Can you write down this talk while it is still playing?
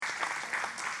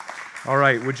All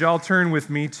right, would y'all turn with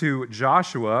me to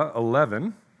Joshua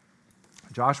 11?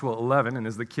 Joshua 11, and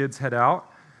as the kids head out,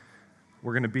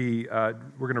 we're going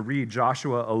to read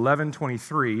Joshua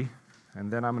 11:23,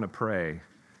 and then I'm going to pray.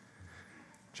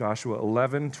 Joshua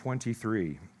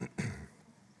 11:23.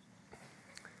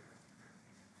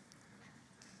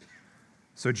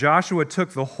 So Joshua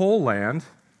took the whole land,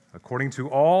 according to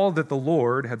all that the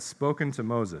Lord had spoken to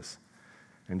Moses,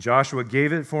 and Joshua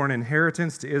gave it for an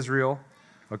inheritance to Israel,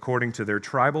 according to their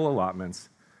tribal allotments,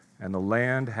 and the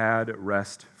land had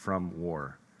rest from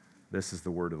war. This is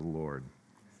the word of the Lord.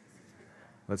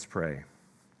 Let's pray.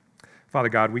 Father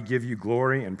God, we give you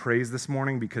glory and praise this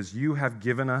morning because you have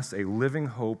given us a living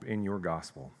hope in your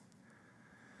gospel.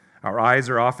 Our eyes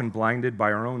are often blinded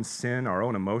by our own sin, our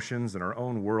own emotions, and our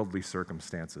own worldly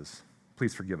circumstances.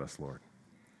 Please forgive us, Lord.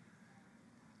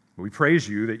 We praise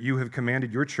you that you have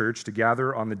commanded your church to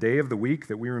gather on the day of the week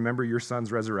that we remember your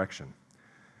Son's resurrection.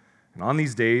 And on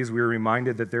these days, we are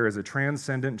reminded that there is a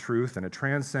transcendent truth and a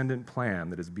transcendent plan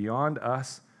that is beyond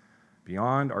us,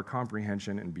 beyond our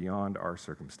comprehension, and beyond our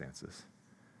circumstances.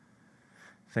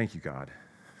 Thank you, God,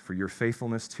 for your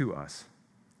faithfulness to us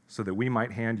so that we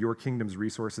might hand your kingdom's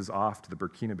resources off to the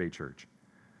Burkina Bay Church.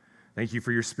 Thank you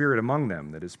for your spirit among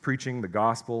them that is preaching the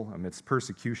gospel amidst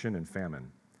persecution and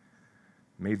famine.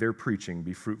 May their preaching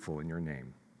be fruitful in your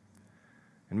name.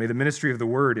 And may the ministry of the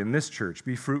word in this church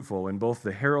be fruitful in both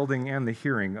the heralding and the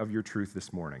hearing of your truth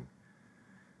this morning.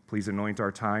 Please anoint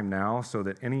our time now so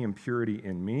that any impurity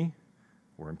in me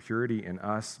or impurity in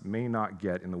us may not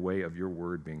get in the way of your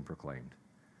word being proclaimed.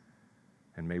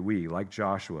 And may we, like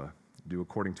Joshua, do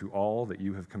according to all that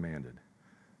you have commanded.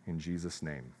 In Jesus'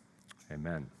 name,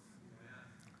 amen.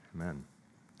 Amen.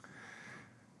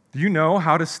 Do you know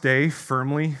how to stay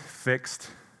firmly fixed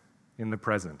in the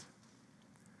present?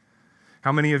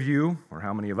 How many of you, or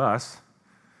how many of us,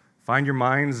 find your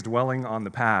minds dwelling on the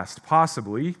past,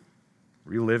 possibly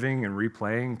reliving and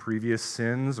replaying previous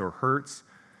sins or hurts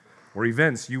or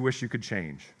events you wish you could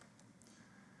change?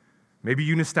 Maybe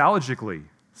you nostalgically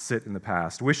sit in the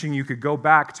past, wishing you could go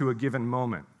back to a given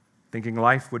moment, thinking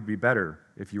life would be better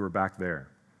if you were back there.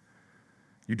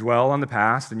 You dwell on the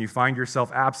past and you find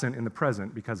yourself absent in the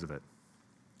present because of it.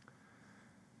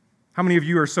 How many of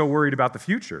you are so worried about the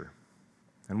future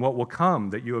and what will come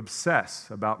that you obsess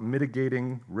about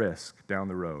mitigating risk down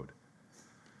the road?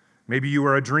 Maybe you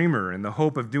are a dreamer and the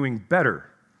hope of doing better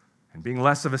and being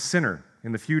less of a sinner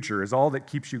in the future is all that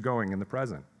keeps you going in the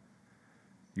present.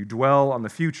 You dwell on the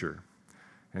future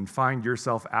and find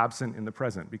yourself absent in the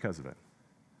present because of it.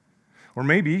 Or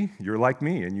maybe you're like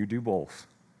me and you do both.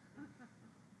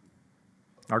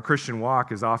 Our Christian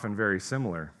walk is often very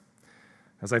similar.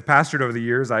 As I've pastored over the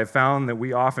years, I've found that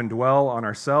we often dwell on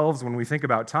ourselves when we think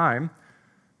about time,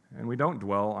 and we don't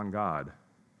dwell on God.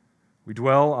 We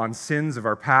dwell on sins of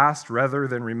our past rather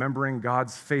than remembering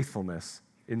God's faithfulness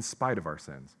in spite of our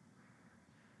sins.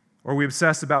 Or we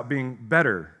obsess about being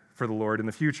better for the Lord in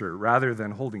the future rather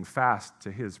than holding fast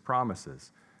to his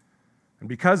promises. And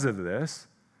because of this,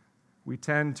 we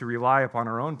tend to rely upon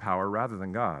our own power rather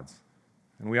than God's.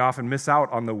 And we often miss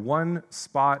out on the one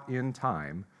spot in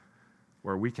time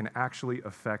where we can actually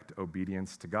affect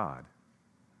obedience to God,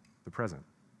 the present.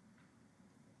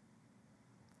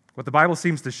 What the Bible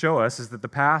seems to show us is that the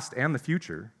past and the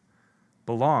future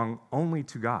belong only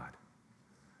to God,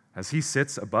 as he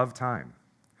sits above time.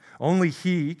 Only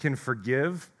he can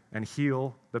forgive and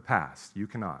heal the past. You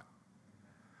cannot.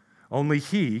 Only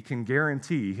he can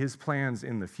guarantee his plans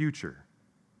in the future.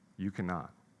 You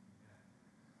cannot.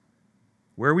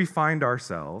 Where we find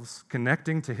ourselves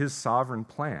connecting to his sovereign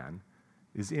plan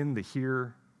is in the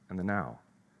here and the now.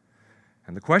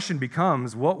 And the question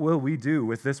becomes, what will we do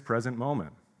with this present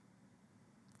moment?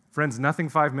 Friends, nothing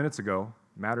 5 minutes ago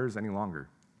matters any longer.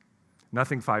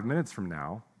 Nothing 5 minutes from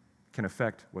now can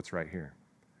affect what's right here.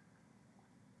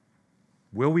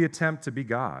 Will we attempt to be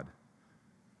God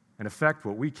and affect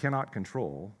what we cannot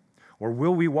control, or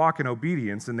will we walk in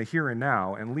obedience in the here and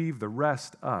now and leave the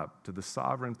rest up to the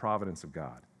sovereign providence of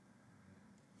God?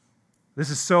 This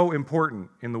is so important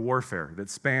in the warfare that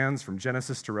spans from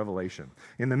Genesis to Revelation.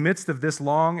 In the midst of this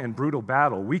long and brutal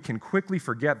battle, we can quickly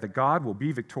forget that God will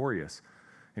be victorious,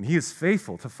 and he is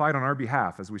faithful to fight on our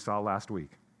behalf, as we saw last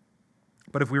week.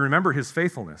 But if we remember his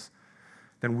faithfulness,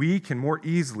 then we can more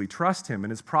easily trust him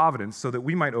and his providence so that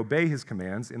we might obey his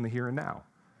commands in the here and now.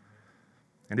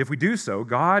 And if we do so,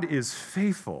 God is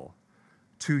faithful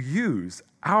to use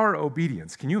our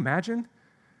obedience. Can you imagine?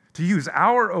 To use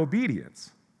our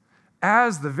obedience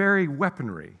as the very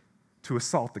weaponry to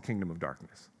assault the kingdom of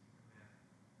darkness.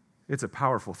 It's a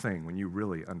powerful thing when you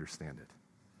really understand it.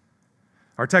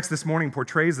 Our text this morning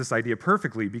portrays this idea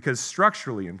perfectly because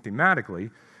structurally and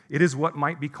thematically, it is what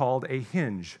might be called a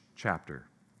hinge chapter.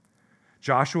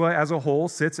 Joshua as a whole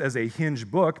sits as a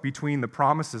hinge book between the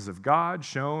promises of God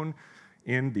shown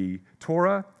in the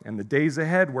Torah and the days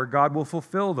ahead where God will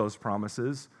fulfill those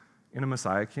promises in a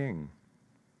Messiah king.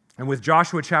 And with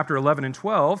Joshua chapter 11 and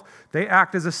 12, they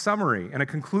act as a summary and a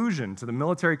conclusion to the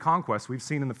military conquest we've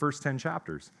seen in the first 10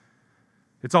 chapters.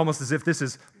 It's almost as if this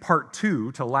is part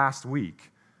 2 to last week,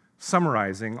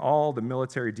 summarizing all the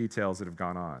military details that have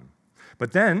gone on.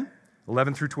 But then,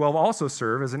 11 through 12 also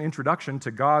serve as an introduction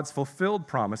to God's fulfilled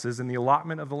promises in the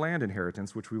allotment of the land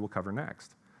inheritance, which we will cover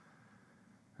next.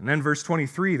 And then verse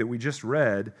 23 that we just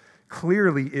read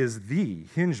clearly is the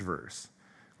hinge verse,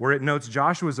 where it notes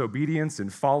Joshua's obedience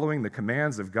in following the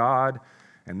commands of God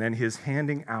and then his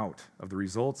handing out of the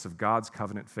results of God's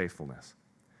covenant faithfulness.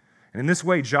 And in this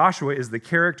way, Joshua is the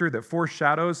character that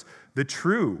foreshadows the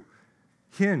true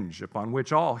hinge upon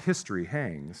which all history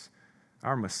hangs,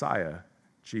 our Messiah,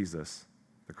 Jesus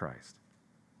the Christ.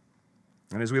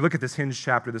 And as we look at this hinge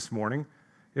chapter this morning,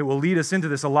 it will lead us into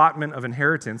this allotment of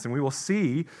inheritance, and we will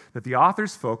see that the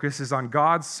author's focus is on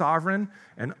God's sovereign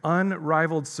and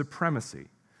unrivaled supremacy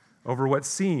over what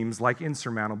seems like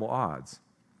insurmountable odds.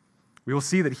 We will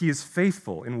see that he is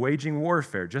faithful in waging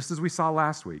warfare, just as we saw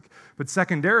last week. But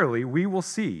secondarily, we will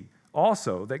see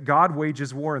also that God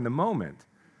wages war in the moment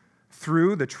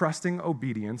through the trusting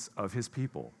obedience of his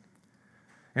people.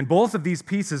 And both of these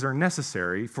pieces are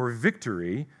necessary for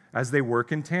victory as they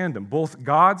work in tandem, both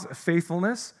God's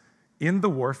faithfulness in the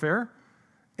warfare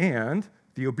and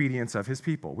the obedience of his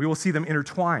people. We will see them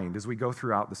intertwined as we go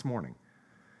throughout this morning.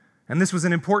 And this was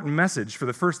an important message for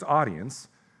the first audience,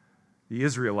 the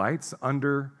Israelites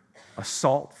under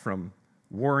assault from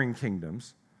warring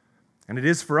kingdoms. And it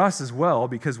is for us as well,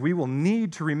 because we will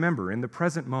need to remember in the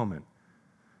present moment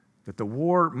that the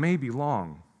war may be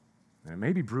long and it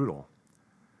may be brutal,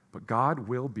 but God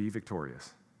will be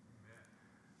victorious.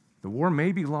 The war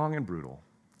may be long and brutal,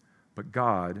 but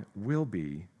God will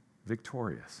be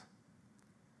victorious.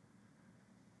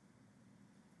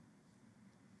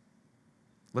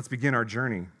 Let's begin our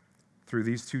journey through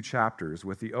these 2 chapters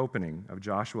with the opening of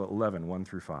Joshua 11, 1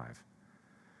 through 5.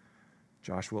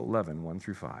 Joshua 11, 1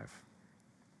 through 5.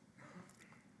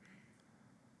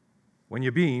 When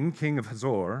Jabin, king of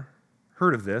Hazor,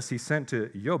 heard of this, he sent to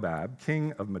Jobab,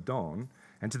 king of Madon,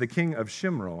 and to the king of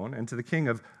Shimron, and to the king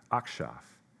of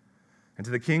Akshaph, and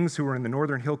to the kings who were in the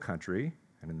northern hill country,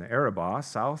 and in the Arabah,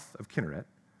 south of Kinneret,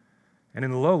 and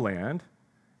in the lowland,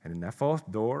 and in Nephoth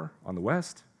Dor on the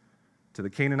west, to the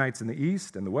Canaanites in the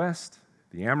east and the west,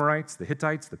 the Amorites, the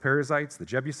Hittites, the Perizzites, the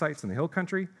Jebusites in the hill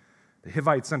country, the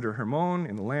Hivites under Hermon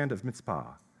in the land of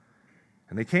Mizpah.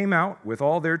 And they came out with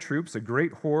all their troops, a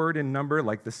great horde in number,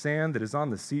 like the sand that is on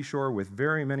the seashore, with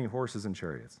very many horses and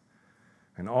chariots.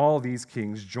 And all these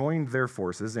kings joined their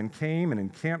forces and came and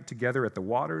encamped together at the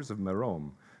waters of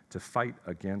Merom to fight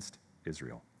against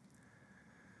Israel.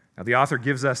 Now, the author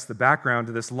gives us the background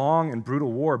to this long and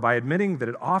brutal war by admitting that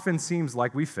it often seems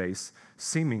like we face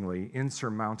seemingly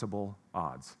insurmountable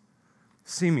odds.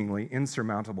 Seemingly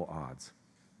insurmountable odds.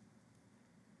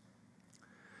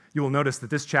 You will notice that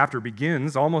this chapter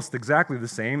begins almost exactly the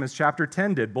same as chapter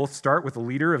 10 did. Both start with the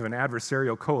leader of an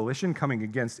adversarial coalition coming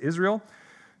against Israel.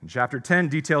 And chapter 10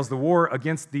 details the war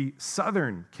against the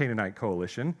southern Canaanite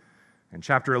coalition. And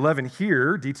chapter 11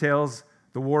 here details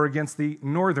the war against the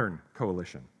northern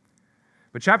coalition.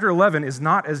 But chapter 11 is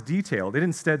not as detailed. It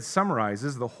instead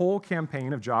summarizes the whole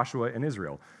campaign of Joshua and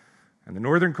Israel. And the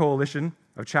northern coalition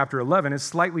of chapter 11 is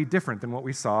slightly different than what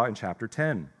we saw in chapter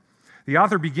 10. The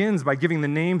author begins by giving the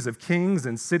names of kings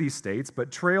and city-states,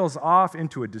 but trails off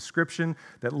into a description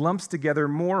that lumps together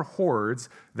more hordes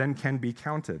than can be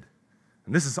counted.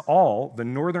 And this is all the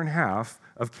northern half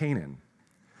of Canaan.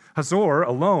 Hazor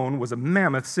alone was a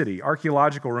mammoth city.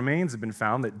 Archaeological remains have been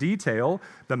found that detail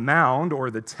the mound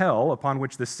or the tell upon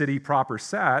which the city proper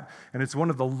sat, and it's one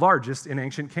of the largest in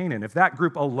ancient Canaan. If that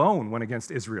group alone went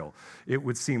against Israel, it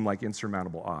would seem like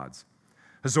insurmountable odds.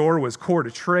 Hazor was core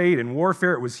to trade and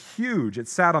warfare. It was huge. It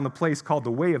sat on the place called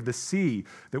the Way of the Sea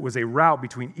that was a route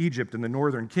between Egypt and the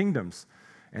northern kingdoms,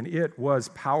 and it was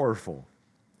powerful.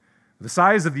 The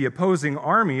size of the opposing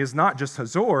army is not just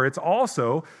Hazor, it's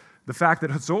also the fact that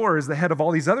Hazor is the head of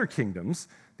all these other kingdoms,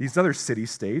 these other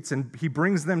city-states, and he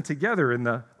brings them together, and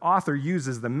the author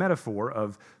uses the metaphor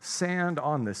of sand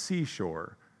on the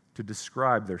seashore to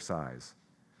describe their size.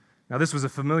 Now, this was a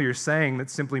familiar saying that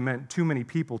simply meant too many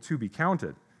people to be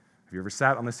counted. Have you ever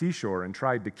sat on the seashore and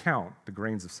tried to count the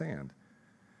grains of sand?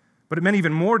 But it meant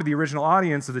even more to the original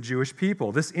audience of the Jewish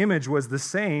people. This image was the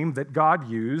same that God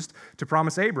used to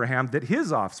promise Abraham that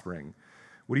his offspring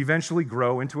would eventually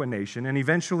grow into a nation and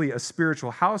eventually a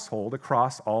spiritual household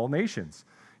across all nations.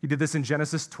 He did this in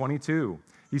Genesis 22.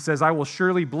 He says, I will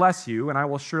surely bless you, and I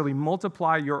will surely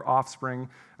multiply your offspring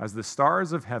as the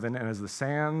stars of heaven and as the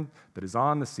sand that is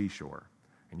on the seashore.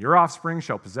 And your offspring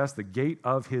shall possess the gate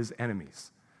of his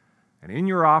enemies. And in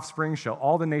your offspring shall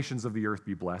all the nations of the earth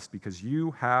be blessed, because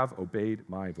you have obeyed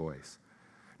my voice.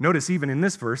 Notice even in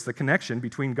this verse the connection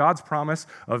between God's promise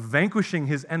of vanquishing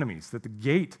his enemies, that the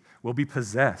gate will be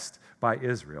possessed by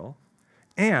Israel,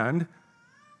 and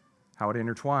how it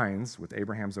intertwines with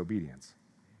Abraham's obedience.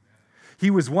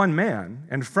 He was one man,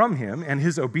 and from him and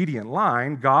his obedient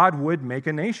line, God would make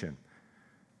a nation.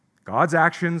 God's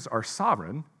actions are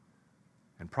sovereign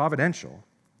and providential,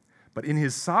 but in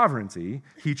his sovereignty,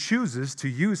 he chooses to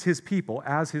use his people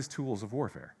as his tools of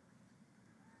warfare.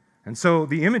 And so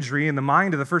the imagery in the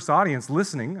mind of the first audience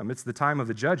listening amidst the time of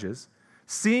the judges,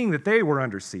 seeing that they were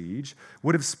under siege,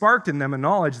 would have sparked in them a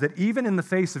knowledge that even in the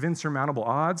face of insurmountable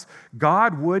odds,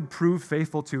 God would prove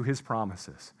faithful to his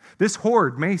promises. This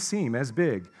horde may seem as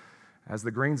big as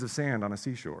the grains of sand on a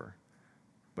seashore,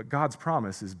 but God's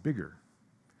promise is bigger.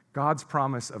 God's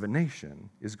promise of a nation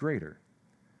is greater.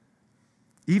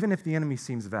 Even if the enemy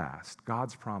seems vast,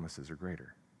 God's promises are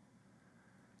greater.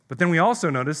 But then we also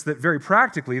notice that very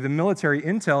practically, the military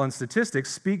intel and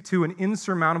statistics speak to an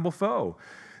insurmountable foe.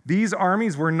 These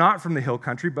armies were not from the hill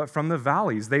country, but from the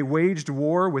valleys. They waged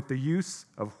war with the use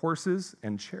of horses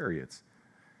and chariots.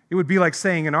 It would be like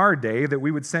saying in our day that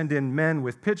we would send in men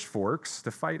with pitchforks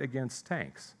to fight against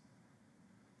tanks.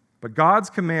 But God's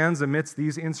commands amidst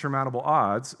these insurmountable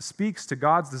odds speaks to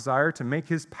God's desire to make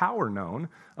his power known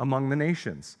among the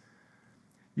nations.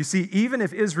 You see, even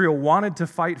if Israel wanted to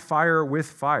fight fire with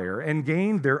fire and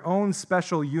gained their own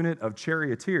special unit of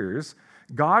charioteers,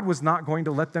 God was not going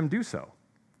to let them do so.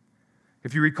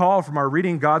 If you recall from our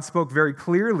reading, God spoke very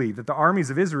clearly that the armies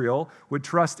of Israel would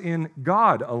trust in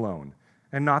God alone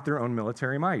and not their own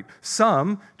military might.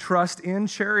 Some trust in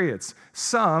chariots,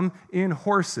 some in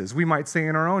horses, we might say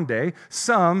in our own day,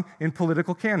 some in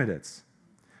political candidates.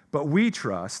 But we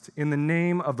trust in the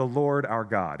name of the Lord our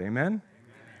God. Amen?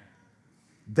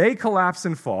 They collapse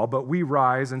and fall, but we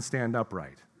rise and stand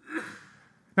upright.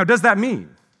 Now, does that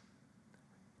mean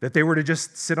that they were to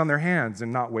just sit on their hands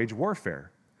and not wage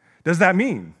warfare? Does that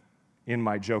mean, in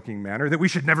my joking manner, that we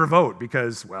should never vote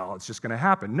because, well, it's just going to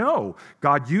happen? No.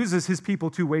 God uses his people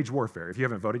to wage warfare. If you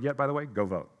haven't voted yet, by the way, go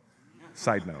vote.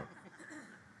 Side note.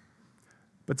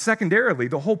 But secondarily,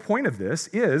 the whole point of this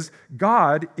is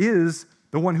God is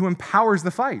the one who empowers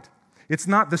the fight. It's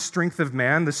not the strength of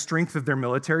man, the strength of their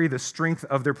military, the strength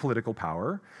of their political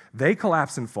power. They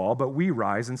collapse and fall, but we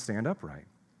rise and stand upright.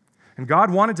 And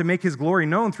God wanted to make his glory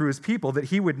known through his people, that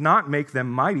he would not make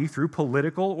them mighty through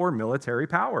political or military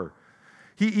power.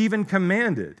 He even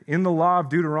commanded in the law of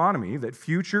Deuteronomy that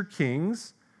future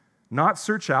kings not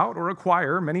search out or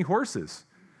acquire many horses.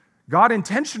 God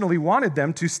intentionally wanted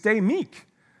them to stay meek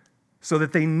so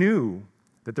that they knew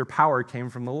that their power came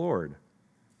from the Lord.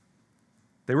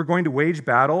 They were going to wage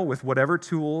battle with whatever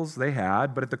tools they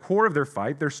had, but at the core of their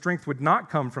fight, their strength would not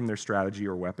come from their strategy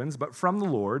or weapons, but from the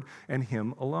Lord and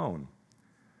him alone.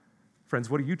 Friends,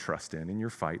 what do you trust in your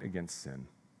fight against sin?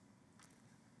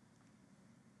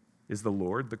 Is the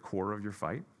Lord the core of your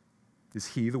fight? Is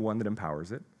he the one that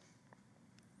empowers it?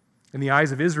 In the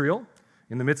eyes of Israel,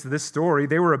 in the midst of this story,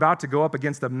 they were about to go up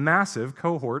against a massive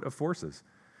cohort of forces.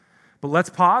 But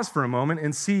let's pause for a moment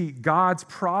and see God's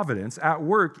providence at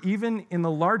work even in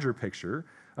the larger picture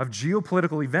of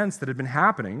geopolitical events that had been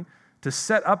happening to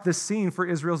set up this scene for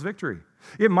Israel's victory.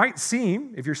 It might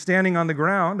seem, if you're standing on the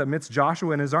ground amidst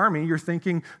Joshua and his army, you're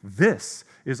thinking, this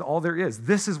is all there is.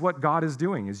 This is what God is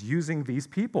doing, is using these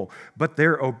people. But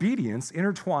their obedience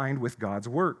intertwined with God's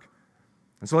work.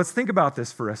 And so let's think about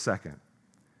this for a second.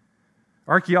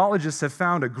 Archaeologists have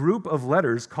found a group of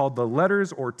letters called the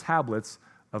letters or tablets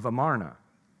of Amarna.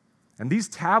 And these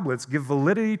tablets give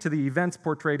validity to the events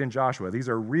portrayed in Joshua. These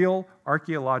are real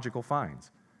archaeological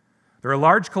finds. They're a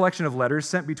large collection of letters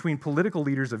sent between political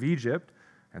leaders of Egypt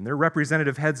and their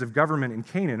representative heads of government in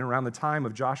Canaan around the time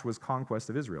of Joshua's conquest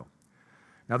of Israel.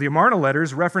 Now, the Amarna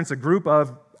letters reference a group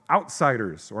of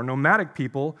outsiders or nomadic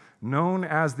people known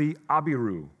as the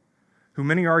Abiru, who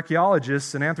many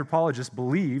archaeologists and anthropologists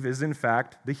believe is in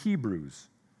fact the Hebrews.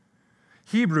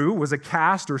 Hebrew was a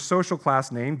caste or social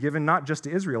class name given not just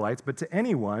to Israelites, but to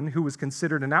anyone who was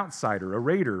considered an outsider, a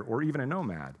raider, or even a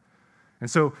nomad. And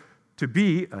so to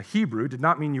be a Hebrew did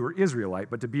not mean you were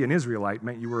Israelite, but to be an Israelite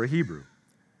meant you were a Hebrew.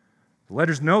 The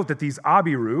letters note that these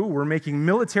Abiru were making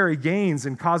military gains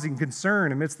and causing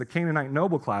concern amidst the Canaanite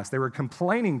noble class. They were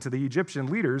complaining to the Egyptian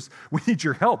leaders, "We need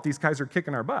your help. These guys are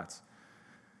kicking our butts."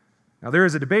 Now, there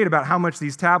is a debate about how much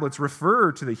these tablets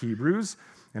refer to the Hebrews,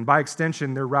 and by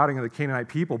extension, their routing of the Canaanite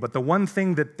people. But the one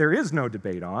thing that there is no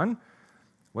debate on,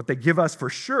 what they give us for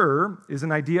sure, is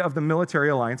an idea of the military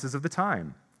alliances of the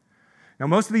time. Now,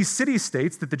 most of these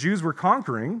city-states that the Jews were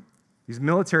conquering, these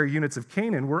military units of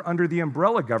Canaan, were under the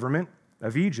umbrella government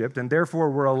of Egypt and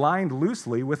therefore were aligned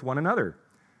loosely with one another.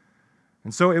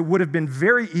 And so it would have been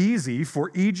very easy for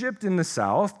Egypt in the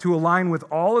south to align with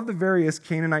all of the various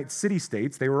Canaanite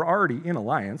city-states. They were already in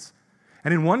alliance.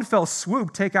 And in one fell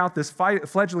swoop, take out this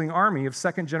fledgling army of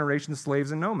second-generation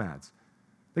slaves and nomads.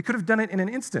 They could have done it in an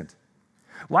instant.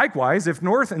 Likewise, if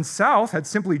North and South had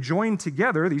simply joined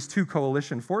together, these two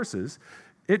coalition forces,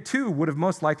 it too would have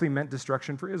most likely meant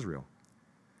destruction for Israel.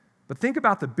 But think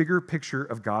about the bigger picture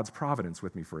of God's providence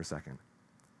with me for a second.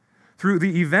 Through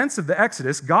the events of the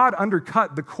Exodus, God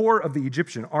undercut the core of the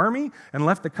Egyptian army and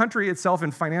left the country itself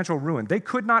in financial ruin. They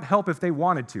could not help if they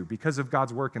wanted to because of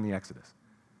God's work in the Exodus.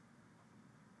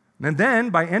 And then,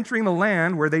 by entering the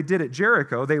land where they did at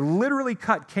Jericho, they literally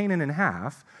cut Canaan in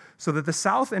half so that the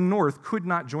south and north could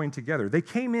not join together. They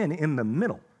came in the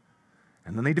middle.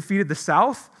 And then they defeated the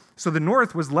south, so the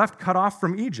north was left cut off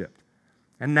from Egypt.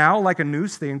 And now, like a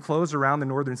noose, they enclose around the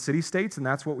northern city-states, and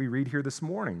that's what we read here this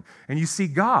morning. And you see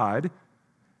God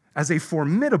as a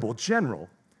formidable general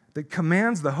that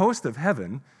commands the host of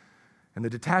heaven and the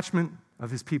detachment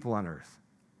of his people on earth.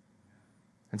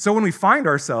 And so when we find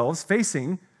ourselves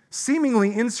facing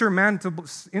seemingly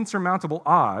insurmountable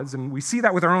odds, and we see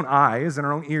that with our own eyes and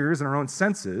our own ears and our own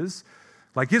senses,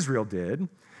 like Israel did,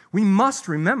 we must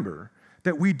remember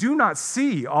that we do not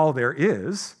see all there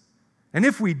is. And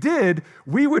if we did,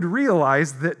 we would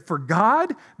realize that for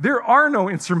God, there are no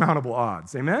insurmountable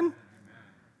odds. Amen?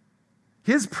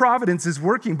 His providence is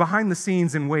working behind the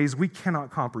scenes in ways we cannot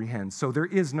comprehend. So there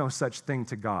is no such thing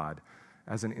to God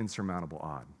as an insurmountable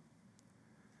odd.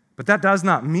 But that does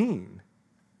not mean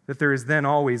that there is then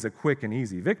always a quick and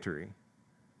easy victory.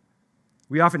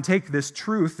 We often take this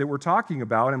truth that we're talking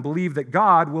about and believe that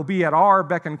God will be at our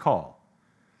beck and call.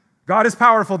 God is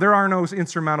powerful. There are no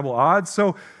insurmountable odds.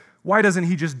 So why doesn't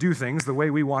he just do things the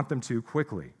way we want them to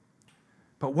quickly?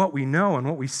 But what we know and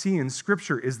what we see in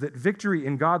Scripture is that victory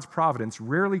in God's providence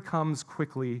rarely comes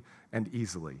quickly and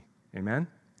easily. Amen?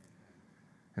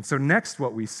 And so next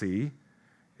what we see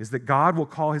is that God will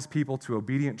call his people to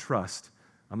obedient trust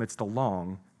amidst a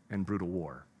long and brutal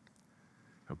war.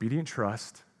 Obedient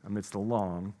trust amidst a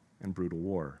long and brutal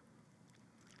war.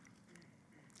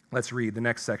 Let's read the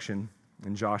next section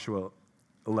in Joshua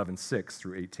 11:6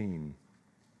 through 18.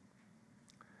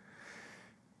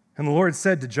 And the Lord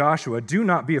said to Joshua, "Do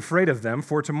not be afraid of them,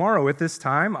 for tomorrow at this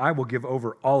time I will give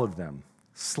over all of them,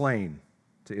 slain,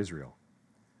 to Israel.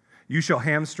 You shall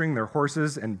hamstring their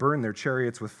horses and burn their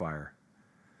chariots with fire."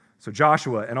 So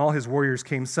Joshua and all his warriors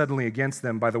came suddenly against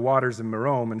them by the waters of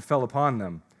Merom and fell upon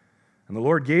them. And the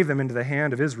Lord gave them into the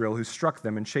hand of Israel, who struck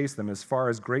them and chased them as far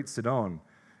as Great Sidon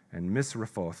and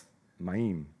Misrephoth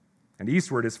Maim, and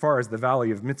eastward as far as the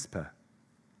valley of Mizpeh.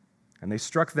 And they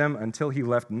struck them until he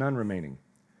left none remaining.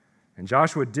 And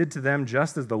Joshua did to them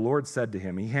just as the Lord said to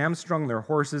him. He hamstrung their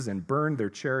horses and burned their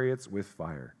chariots with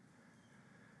fire.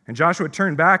 And Joshua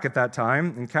turned back at that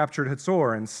time and captured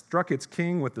Hatzor and struck its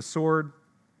king with the sword,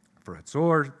 for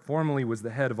Hatzor formerly was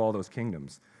the head of all those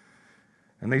kingdoms.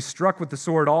 And they struck with the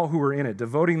sword all who were in it,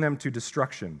 devoting them to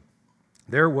destruction.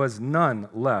 There was none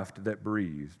left that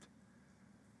breathed.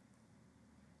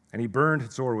 And he burned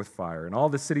Hatzor with fire. And all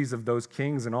the cities of those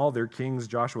kings and all their kings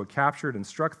Joshua captured and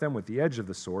struck them with the edge of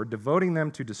the sword, devoting them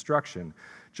to destruction,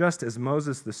 just as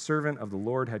Moses the servant of the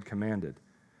Lord had commanded.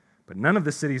 But none of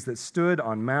the cities that stood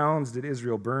on mounds did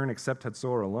Israel burn except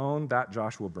Hatzor alone. That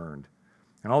Joshua burned.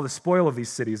 And all the spoil of these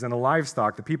cities and the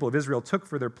livestock the people of Israel took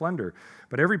for their plunder.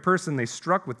 But every person they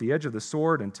struck with the edge of the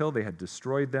sword until they had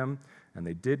destroyed them, and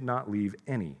they did not leave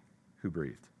any who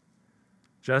breathed.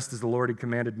 Just as the Lord had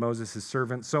commanded Moses his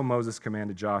servant, so Moses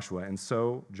commanded Joshua, and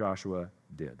so Joshua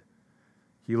did.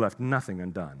 He left nothing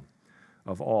undone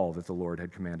of all that the Lord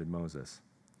had commanded Moses.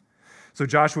 So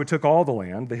Joshua took all the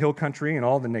land, the hill country and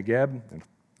all the Negeb, and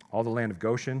all the land of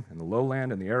Goshen, and the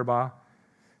lowland and the Arabah,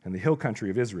 and the hill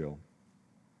country of Israel,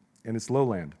 and its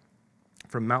lowland,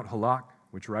 from Mount Halak,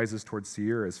 which rises towards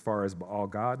Seir as far as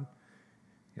Baal-Gad,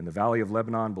 in the valley of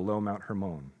Lebanon below Mount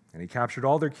Hermon. And he captured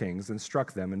all their kings and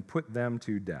struck them and put them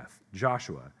to death.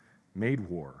 Joshua made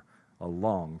war a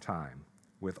long time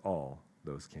with all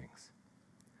those kings.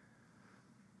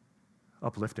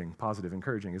 Uplifting, positive,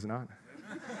 encouraging, is it not?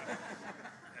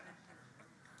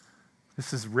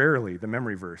 This is rarely the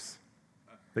memory verse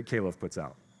that Caleb puts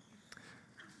out.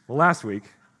 Well, last week,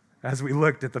 as we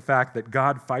looked at the fact that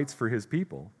God fights for his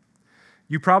people,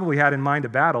 you probably had in mind a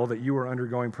battle that you were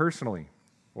undergoing personally,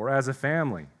 or as a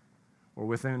family, or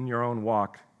within your own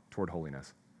walk toward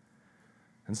holiness.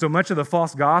 And so much of the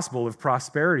false gospel of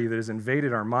prosperity that has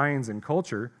invaded our minds and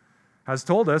culture has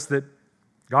told us that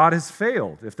God has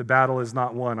failed if the battle is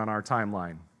not won on our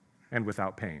timeline and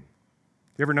without pain.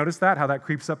 You ever notice that, how that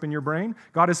creeps up in your brain?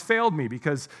 God has failed me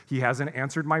because he hasn't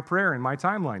answered my prayer in my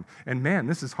timeline. And man,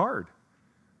 this is hard.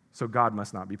 So God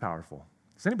must not be powerful.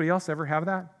 Does anybody else ever have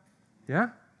that? Yeah?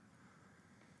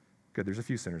 Good, there's a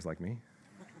few sinners like me.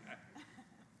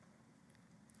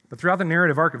 But throughout the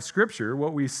narrative arc of Scripture,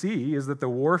 what we see is that the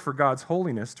war for God's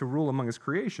holiness to rule among his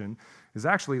creation is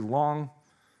actually long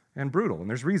and brutal, and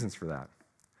there's reasons for that.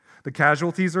 The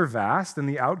casualties are vast, and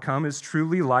the outcome is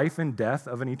truly life and death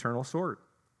of an eternal sort.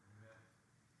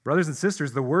 Brothers and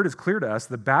sisters, the word is clear to us.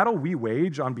 The battle we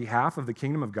wage on behalf of the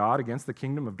kingdom of God against the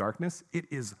kingdom of darkness, it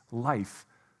is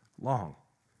lifelong,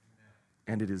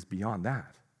 and it is beyond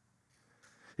that.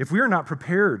 If we are not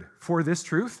prepared for this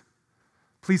truth,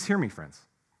 please hear me, friends.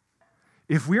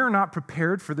 If we are not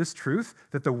prepared for this truth,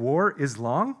 that the war is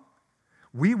long,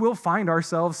 we will find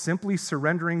ourselves simply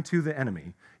surrendering to the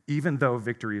enemy, even though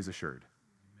victory is assured.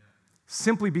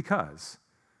 Simply because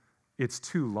it's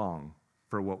too long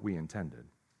for what we intended.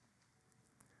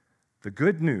 The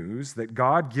good news that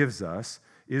God gives us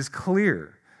is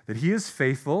clear, that he is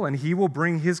faithful and he will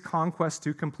bring his conquest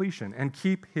to completion and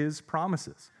keep his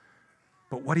promises.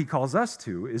 But what he calls us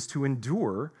to is to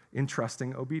endure in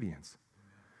trusting obedience.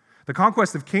 The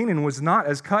conquest of Canaan was not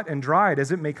as cut and dried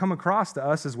as it may come across to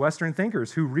us as Western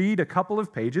thinkers who read a couple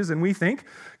of pages and we think,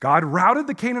 God routed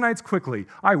the Canaanites quickly.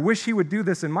 I wish he would do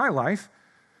this in my life.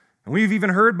 And we've even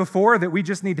heard before that we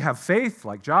just need to have faith,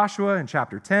 like Joshua in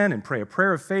chapter 10, and pray a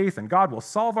prayer of faith, and God will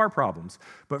solve our problems.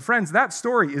 But friends, that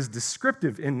story is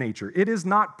descriptive in nature. It is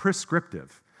not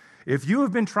prescriptive. If you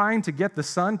have been trying to get the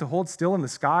sun to hold still in the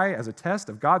sky as a test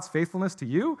of God's faithfulness to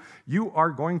you, you are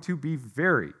going to be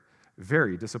very,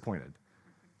 very disappointed.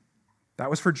 That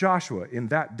was for Joshua in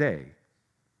that day.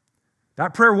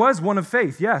 That prayer was one of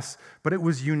faith, yes, but it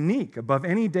was unique above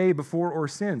any day before or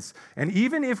since. And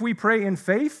even if we pray in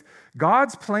faith,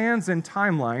 God's plans and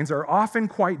timelines are often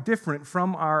quite different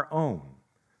from our own.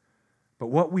 But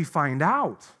what we find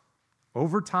out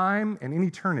over time and in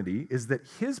eternity is that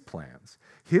his plans,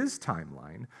 his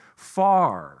timeline,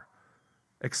 far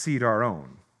exceed our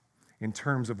own in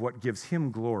terms of what gives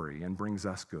him glory and brings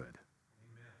us good.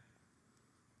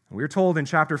 We're told in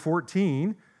chapter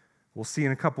 14, we'll see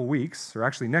in a couple weeks, or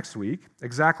actually next week,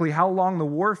 exactly how long the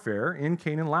warfare in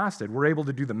Canaan lasted. We're able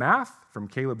to do the math from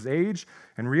Caleb's age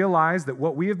and realize that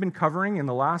what we have been covering in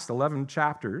the last 11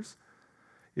 chapters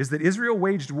is that Israel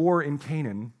waged war in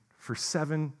Canaan for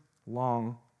 7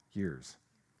 long years.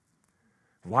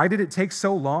 Why did it take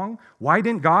so long? Why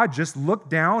didn't God just look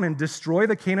down and destroy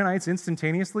the Canaanites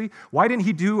instantaneously? Why didn't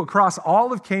he do across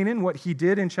all of Canaan what he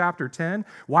did in chapter 10?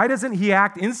 Why doesn't he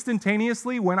act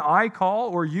instantaneously when I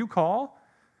call or you call?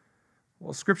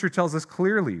 Well, Scripture tells us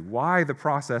clearly why the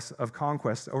process of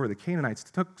conquest over the Canaanites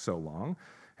took so long,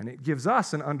 and it gives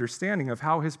us an understanding of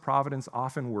how his providence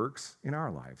often works in our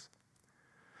lives.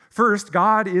 First,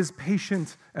 God is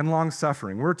patient and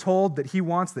long-suffering. We're told that he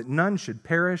wants that none should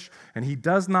perish, and he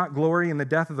does not glory in the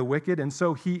death of the wicked, and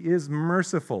so he is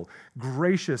merciful,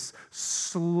 gracious,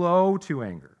 slow to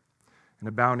anger, and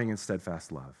abounding in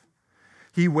steadfast love.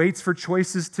 He waits for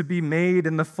choices to be made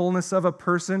and the fullness of a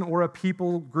person or a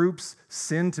people group's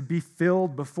sin to be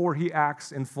filled before he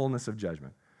acts in fullness of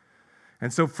judgment.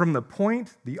 And so from the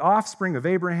point the offspring of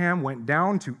Abraham went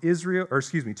down to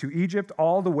to Egypt,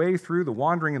 all the way through the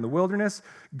wandering in the wilderness,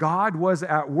 God was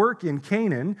at work in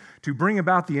Canaan to bring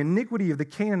about the iniquity of the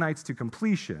Canaanites to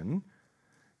completion,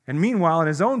 and meanwhile in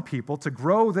his own people to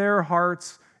grow their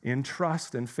hearts in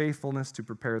trust and faithfulness to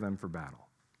prepare them for battle.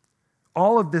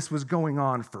 All of this was going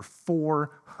on for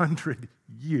 400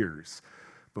 years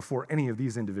before any of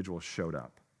these individuals showed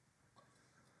up.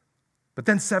 But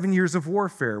then 7 years of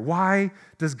warfare. Why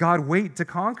does God wait to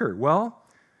conquer? Well,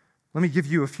 let me give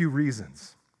you a few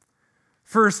reasons.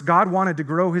 First, God wanted to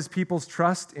grow his people's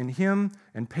trust in him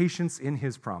and patience in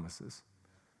his promises.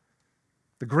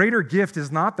 The greater gift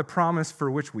is not the promise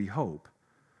for which we hope.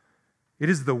 It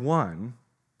is in the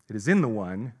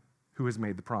one who has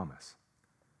made the promise.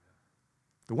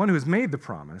 The one who has made the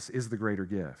promise is the greater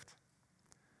gift.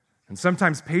 And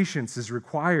sometimes patience is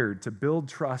required to build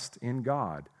trust in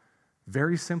God.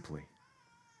 Very simply,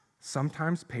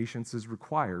 sometimes patience is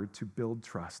required to build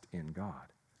trust in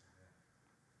God.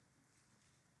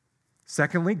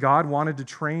 Secondly, God wanted to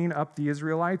train up the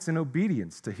Israelites in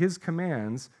obedience to his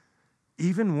commands,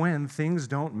 even when things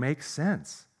don't make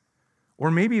sense. Or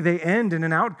maybe they end in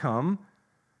an outcome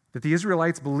that the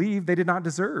Israelites believed they did not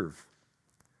deserve.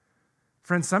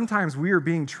 Friends, sometimes we are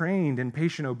being trained in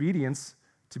patient obedience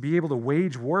to be able to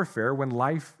wage warfare when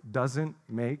life doesn't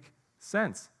make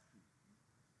sense.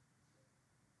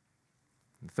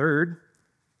 And third,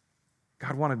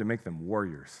 God wanted to make them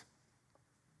warriors.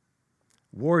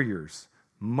 Warriors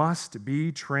must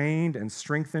be trained and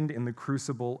strengthened in the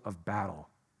crucible of battle.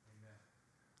 Amen.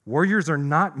 Warriors are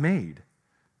not made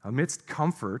amidst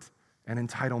comfort and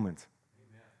entitlement.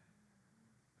 Amen.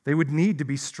 They would need to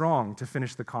be strong to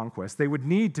finish the conquest. They would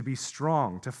need to be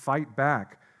strong to fight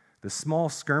back the small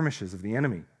skirmishes of the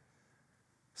enemy.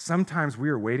 Sometimes we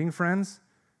are waiting, friends,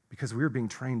 because we are being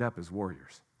trained up as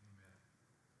warriors. Amen.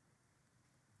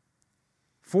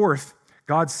 Fourth,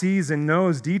 God sees and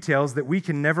knows details that we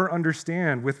can never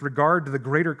understand with regard to the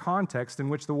greater context in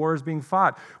which the war is being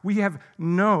fought. We have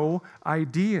no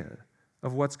idea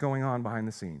of what's going on behind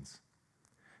the scenes.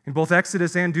 In both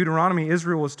Exodus and Deuteronomy,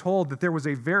 Israel was told that there was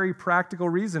a very practical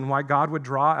reason why God would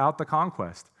draw out the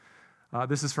conquest.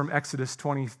 This is from Exodus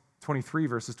 23,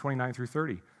 verses 29 through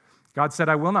 30. God said,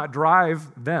 "I will not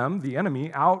drive them, the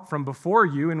enemy, out from before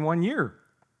you in 1 year,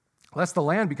 lest the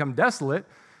land become desolate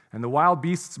and the wild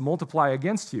beasts multiply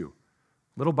against you.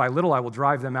 Little by little I will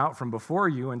drive them out from before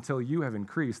you until you have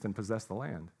increased and possessed the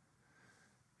land."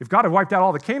 If God had wiped out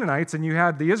all the Canaanites and you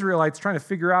had the Israelites trying to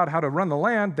figure out how to run the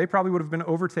land, they probably would have been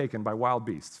overtaken by wild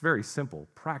beasts. Very simple,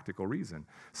 practical reason.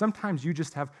 Sometimes you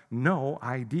just have no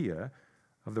idea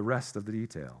of the rest of the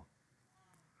detail.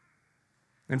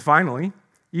 And finally,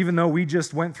 even though we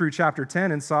just went through chapter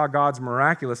 10 and saw God's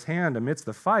miraculous hand amidst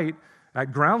the fight,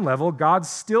 at ground level, God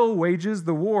still wages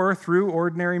the war through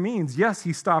ordinary means. Yes,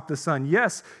 he stopped the sun.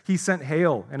 Yes, he sent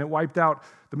hail, and it wiped out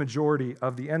the majority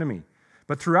of the enemy.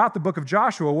 But throughout the book of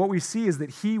Joshua, what we see is that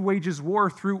he wages war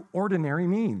through ordinary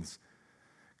means.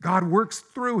 God works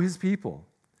through his people.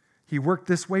 He worked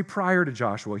this way prior to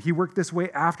Joshua. He worked this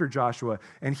way after Joshua.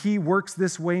 And he works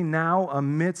this way now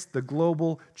amidst the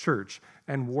global church.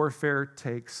 And warfare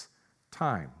takes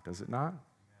time, does it not?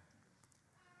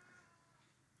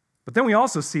 But then we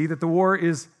also see that the war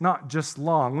is not just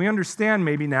long. We understand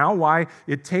maybe now why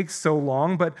it takes so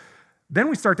long, but then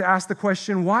we start to ask the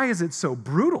question, why is it so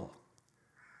brutal?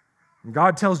 And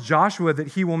God tells Joshua that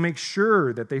he will make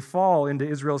sure that they fall into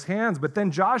Israel's hands, but then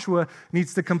Joshua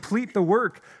needs to complete the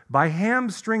work by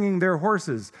hamstringing their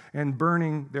horses and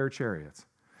burning their chariots.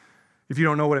 If you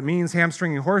don't know what it means,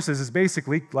 hamstringing horses is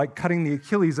basically like cutting the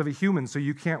Achilles of a human so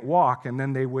you can't walk, and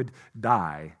then they would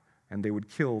die, and they would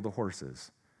kill the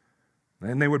horses.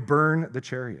 And they would burn the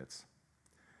chariots.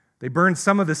 They burned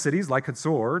some of the cities, like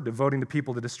Hatzor, devoting the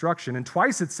people to destruction. And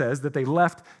twice it says that they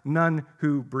left none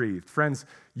who breathed. Friends,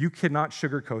 you cannot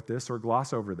sugarcoat this or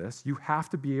gloss over this. You have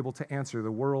to be able to answer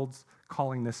the world's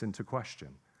calling this into question.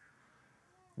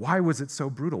 Why was it so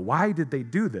brutal? Why did they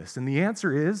do this? And the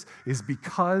answer is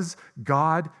because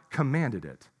God commanded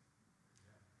it.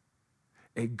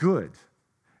 A good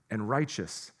and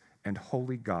righteous and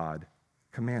holy God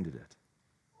commanded it.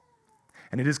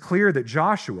 And it is clear that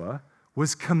Joshua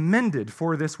was commended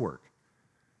for this work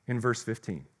in verse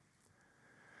 15.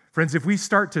 Friends, if we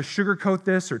start to sugarcoat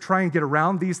this or try and get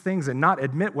around these things and not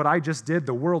admit what I just did,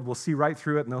 the world will see right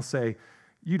through it and they'll say,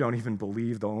 you don't even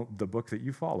believe the book that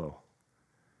you follow.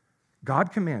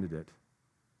 God commanded it,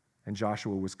 and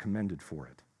Joshua was commended for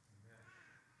it.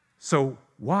 So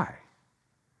why?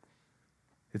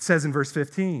 It says in verse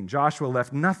 15, Joshua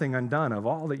left nothing undone of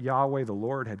all that Yahweh the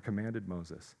Lord had commanded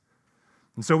Moses.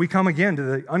 And so we come again to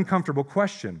the uncomfortable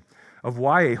question of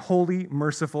why a holy,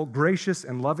 merciful, gracious,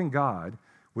 and loving God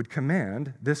would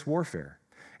command this warfare.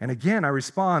 And again, I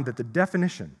respond that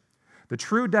the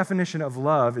true definition of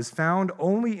love is found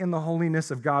only in the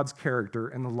holiness of God's character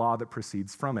and the law that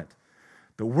proceeds from it.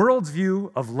 The world's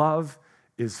view of love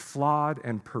is flawed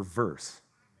and perverse.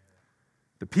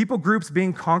 The people groups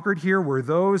being conquered here were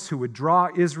those who would draw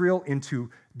Israel into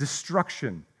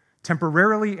destruction,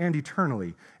 temporarily and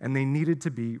eternally, and they needed to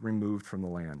be removed from the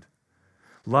land.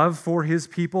 Love for his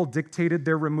people dictated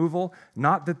their removal,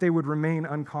 not that they would remain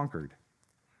unconquered.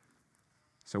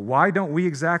 So why don't we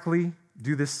exactly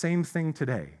do the same thing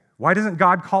today? Why doesn't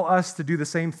God call us to do the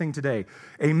same thing today?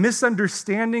 A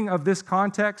misunderstanding of this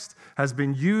context has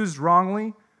been used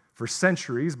wrongly for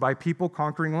centuries by people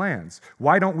conquering lands.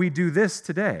 Why don't we do this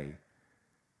today?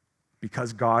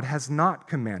 Because God has not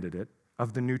commanded it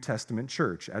of the New Testament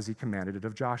church as he commanded it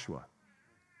of Joshua.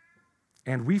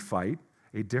 And we fight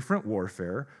a different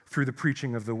warfare through the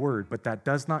preaching of the word, but that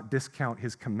does not discount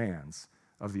his commands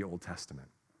of the Old Testament?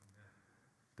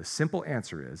 The simple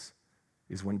answer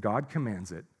is when God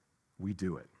commands it, we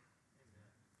do it.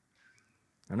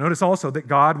 Now notice also that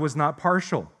God was not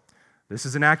partial. This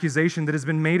is an accusation that has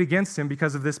been made against him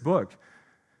because of this book.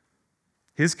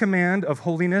 His command of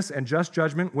holiness and just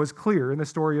judgment was clear in the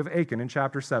story of Achan in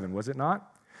chapter 7, was it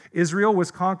not? Israel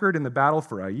was conquered in the battle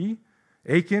for Ai.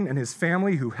 Achan and his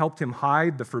family who helped him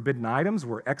hide the forbidden items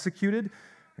were executed,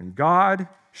 and God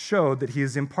showed that he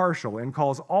is impartial and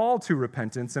calls all to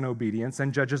repentance and obedience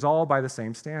and judges all by the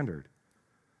same standard.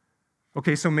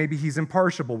 Okay, so maybe he's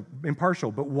impartial,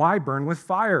 but why burn with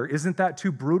fire? Isn't that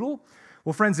too brutal?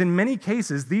 Well, friends, in many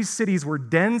cases, these cities were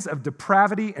dens of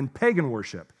depravity and pagan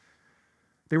worship.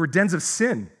 They were dens of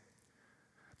sin.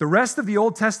 The rest of the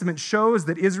Old Testament shows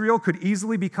that Israel could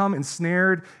easily become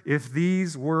ensnared if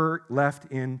these were left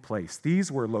in place.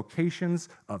 These were locations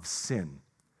of sin.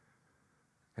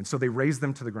 And so they razed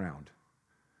them to the ground.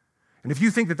 And if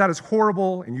you think that that is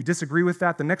horrible and you disagree with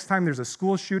that, the next time there's a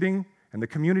school shooting and the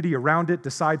community around it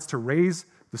decides to raze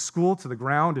the school to the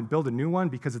ground and build a new one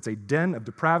because it's a den of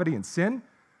depravity and sin,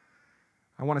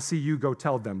 I want to see you go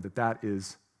tell them that that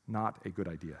is not a good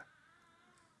idea.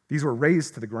 These were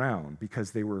razed to the ground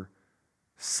because they were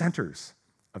centers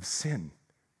of sin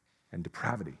and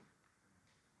depravity.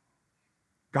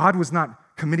 God was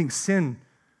not committing sin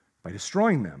by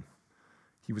destroying them.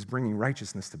 He was bringing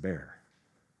righteousness to bear.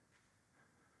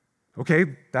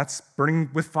 Okay, that's burning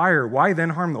with fire. Why then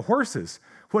harm the horses?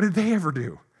 What did they ever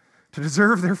do to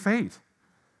deserve their fate?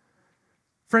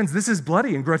 Friends, this is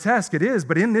bloody and grotesque. It is,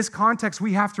 but in this context,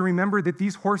 we have to remember that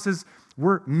these horses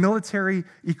were military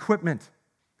equipment.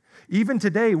 Even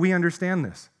today, we understand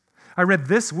this. I read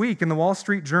this week in the Wall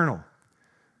Street Journal,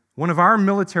 one of our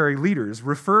military leaders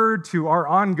referred to our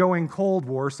ongoing Cold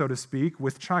War, so to speak,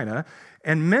 with China,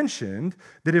 and mentioned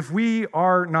that if we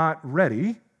are not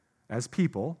ready as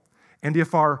people, and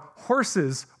if our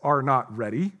horses are not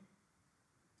ready,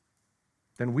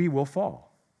 then we will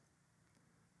fall.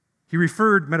 He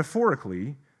referred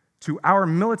metaphorically to our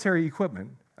military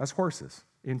equipment as horses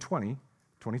in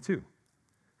 2022.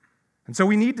 And so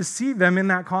we need to see them in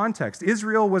that context.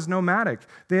 Israel was nomadic.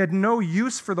 They had no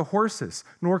use for the horses,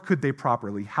 nor could they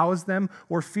properly house them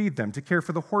or feed them. To care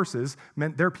for the horses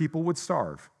meant their people would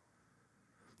starve.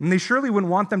 And they surely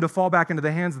wouldn't want them to fall back into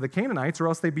the hands of the Canaanites, or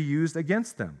else they'd be used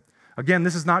against them. Again,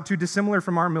 this is not too dissimilar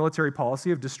from our military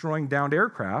policy of destroying downed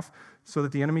aircraft so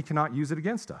that the enemy cannot use it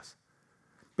against us.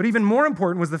 But even more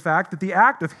important was the fact that the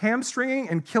act of hamstringing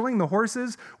and killing the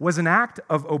horses was an act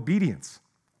of obedience.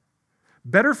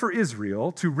 Better for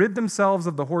Israel to rid themselves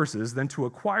of the horses than to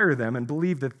acquire them and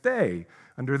believe that they,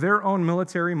 under their own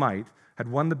military might, had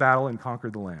won the battle and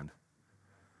conquered the land.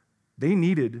 They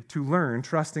needed to learn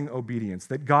trusting obedience,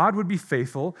 that God would be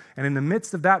faithful, and in the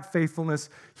midst of that faithfulness,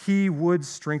 he would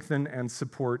strengthen and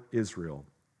support Israel.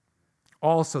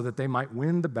 Also, that they might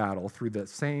win the battle through that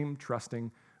same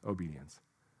trusting obedience.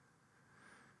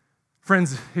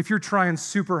 Friends, if you're trying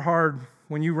super hard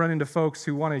when you run into folks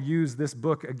who want to use this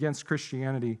book against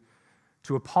Christianity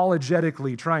to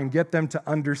apologetically try and get them to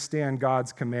understand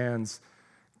God's commands,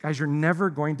 guys, you're never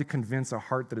going to convince a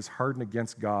heart that is hardened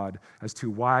against God as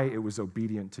to why it was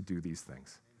obedient to do these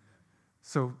things.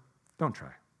 So don't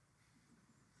try.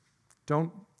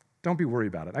 Don't be worried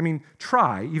about it. I mean,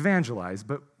 try, evangelize,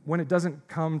 but when it doesn't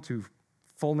come to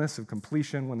fullness of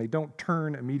completion, when they don't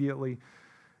turn immediately,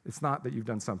 it's not that you've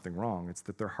done something wrong. It's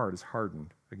that their heart is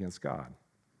hardened against God.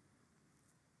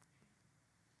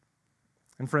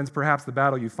 And friends, perhaps the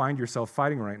battle you find yourself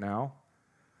fighting right now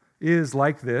is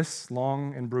like this,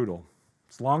 long and brutal.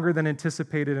 It's longer than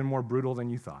anticipated and more brutal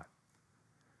than you thought.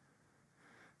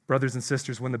 Brothers and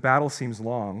sisters, when the battle seems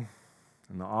long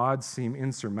and the odds seem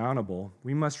insurmountable,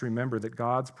 we must remember that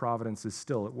God's providence is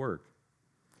still at work.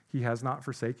 He has not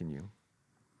forsaken you.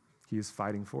 He is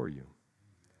fighting for you.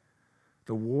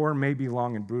 The war may be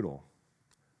long and brutal,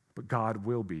 but God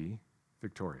will be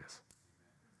victorious.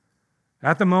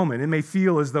 At the moment, it may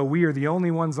feel as though we are the only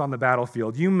ones on the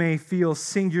battlefield. You may feel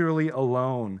singularly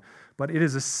alone, but it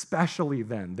is especially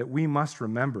then that we must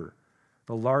remember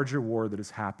the larger war that is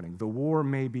happening. The war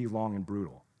may be long and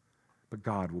brutal, but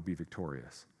God will be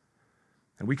victorious.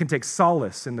 And we can take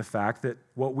solace in the fact that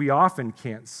what we often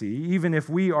can't see, even if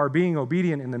we are being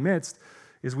obedient in the midst,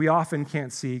 is we often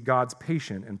can't see God's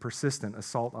patient and persistent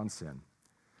assault on sin.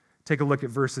 Take a look at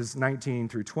verses 19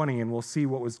 through 20, and we'll see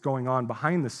what was going on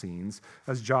behind the scenes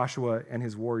as Joshua and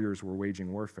his warriors were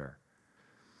waging warfare.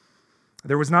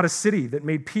 There was not a city that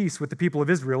made peace with the people of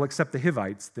Israel except the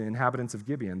Hivites, the inhabitants of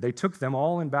Gibeon. They took them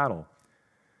all in battle.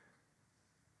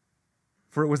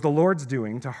 For it was the Lord's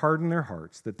doing to harden their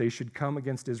hearts, that they should come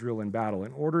against Israel in battle,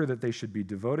 in order that they should be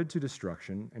devoted to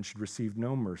destruction and should receive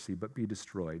no mercy, but be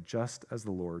destroyed, just as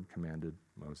the Lord commanded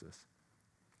Moses.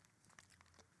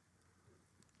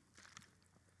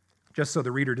 Just so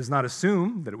the reader does not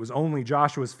assume that it was only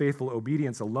Joshua's faithful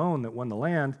obedience alone that won the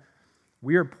land,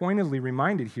 we are pointedly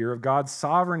reminded here of God's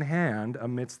sovereign hand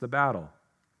amidst the battle.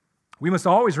 We must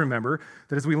always remember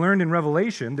that as we learned in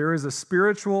Revelation, there is a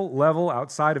spiritual level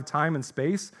outside of time and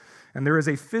space, and there is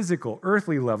a physical,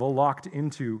 earthly level locked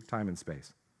into time and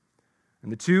space.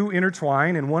 And the two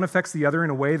intertwine, and one affects the other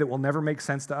in a way that will never make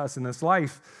sense to us in this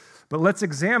life. But let's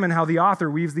examine how the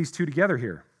author weaves these two together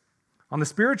here. On the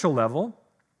spiritual level,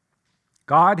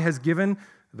 God has given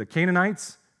the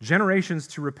Canaanites generations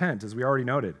to repent, as we already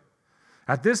noted.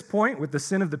 At this point, with the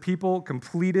sin of the people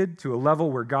completed to a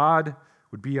level where God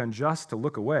would be unjust to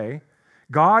look away,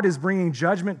 God is bringing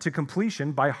judgment to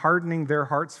completion by hardening their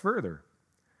hearts further.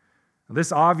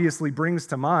 This obviously brings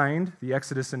to mind the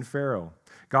Exodus and Pharaoh.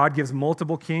 God gives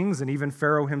multiple kings and even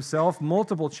Pharaoh himself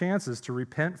multiple chances to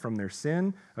repent from their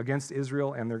sin against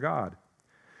Israel and their God.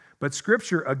 But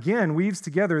Scripture again weaves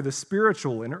together the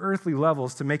spiritual and earthly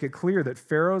levels to make it clear that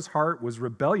Pharaoh's heart was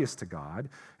rebellious to God,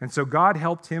 and so God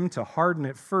helped him to harden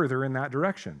it further in that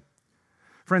direction.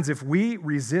 Friends, if we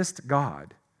resist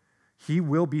God, He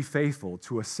will be faithful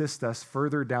to assist us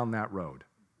further down that road.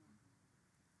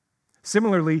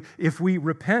 Similarly, if we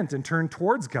repent and turn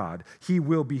towards God, He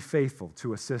will be faithful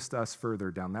to assist us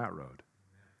further down that road.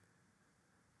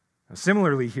 Now,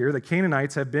 similarly here, the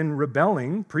Canaanites have been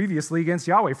rebelling previously against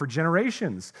Yahweh for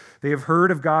generations. They have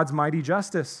heard of God's mighty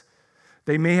justice.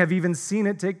 They may have even seen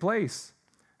it take place.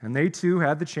 And they too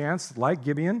had the chance, like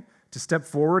Gibeon, to step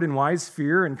forward in wise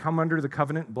fear and come under the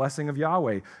covenant blessing of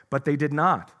Yahweh, but they did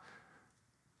not.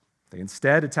 They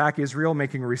instead attack Israel,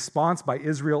 making a response by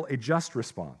Israel a just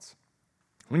response.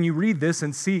 When you read this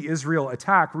and see Israel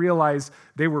attack, realize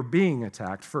they were being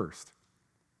attacked first.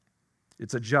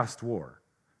 It's a just war.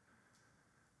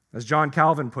 As John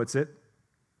Calvin puts it,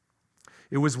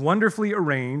 it was wonderfully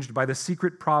arranged by the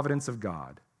secret providence of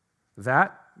God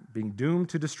that, being doomed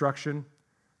to destruction,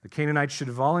 the Canaanites should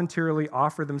voluntarily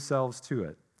offer themselves to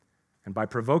it, and by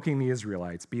provoking the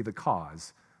Israelites, be the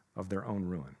cause of their own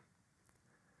ruin.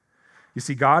 You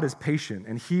see, God is patient,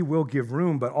 and He will give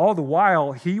room, but all the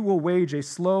while, He will wage a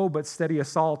slow but steady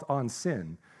assault on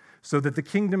sin, so that the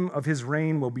kingdom of His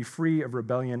reign will be free of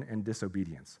rebellion and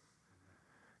disobedience.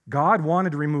 God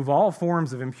wanted to remove all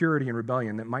forms of impurity and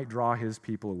rebellion that might draw His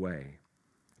people away.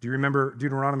 Do you remember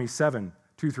Deuteronomy 7,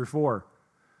 2-4?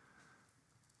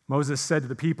 Moses said to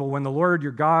the people, "When the Lord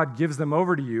your God gives them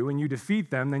over to you and you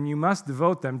defeat them, then you must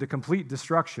devote them to complete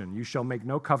destruction. You shall make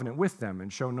no covenant with them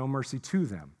and show no mercy to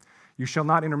them. You shall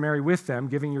not intermarry with them,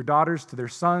 giving your daughters to their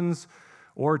sons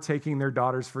or taking their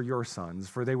daughters for your sons,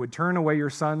 for they would turn away your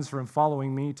sons from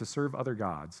following me to serve other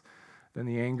gods. Then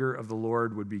the anger of the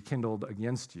Lord would be kindled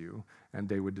against you, and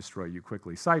they would destroy you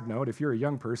quickly." Side note, if you're a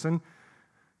young person,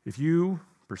 if you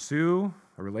pursue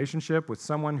a relationship with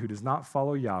someone who does not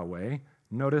follow Yahweh,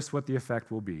 notice what the effect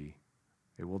will be.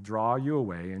 It will draw you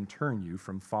away and turn you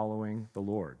from following the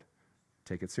Lord.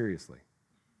 Take it seriously.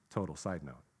 Total side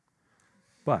note.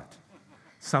 But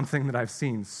something that I've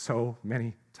seen so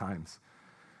many times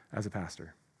as a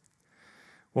pastor.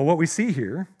 Well, what we see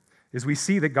here is we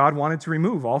see that God wanted to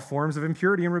remove all forms of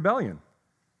impurity and rebellion.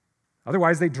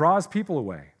 Otherwise, they draw His people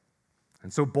away.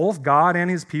 And so both God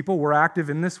and His people were active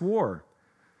in this war.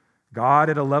 God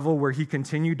at a level where He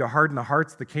continued to harden the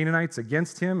hearts of the Canaanites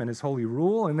against Him and His holy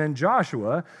rule, and then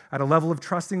Joshua at a level of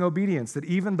trusting obedience, that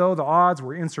even though the odds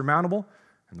were insurmountable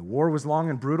and the war was long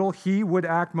and brutal, he would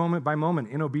act moment by moment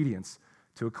in obedience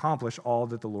to accomplish all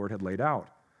that the Lord had laid out.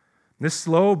 This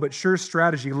slow but sure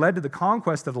strategy led to the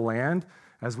conquest of the land,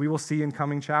 as we will see in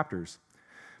coming chapters.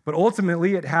 But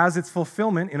ultimately, it has its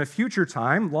fulfillment in a future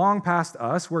time, long past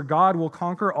us, where God will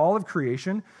conquer all of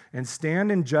creation and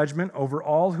stand in judgment over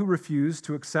all who refuse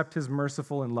to accept His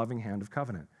merciful and loving hand of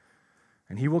covenant.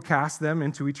 And He will cast them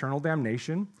into eternal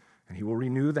damnation, and He will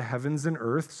renew the heavens and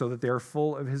earth so that they are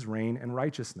full of His reign and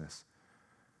righteousness.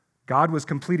 God was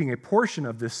completing a portion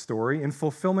of this story in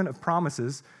fulfillment of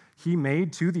promises He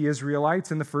made to the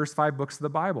Israelites in the first 5 books of the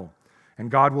Bible.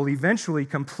 And God will eventually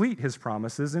complete His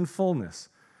promises in fullness,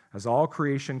 as all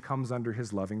creation comes under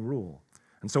His loving rule.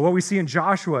 And so what we see in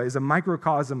Joshua is a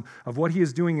microcosm of what He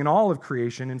is doing in all of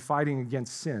creation in fighting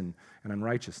against sin and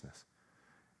unrighteousness.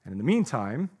 And in the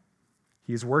meantime,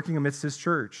 He is working amidst His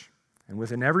church and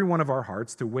within every one of our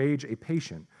hearts to wage a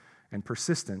patient and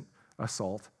persistent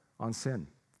assault on sin.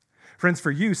 Friends,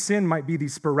 for you, sin might be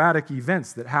these sporadic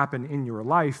events that happen in your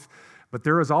life, But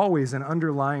there is always an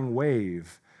underlying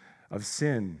wave of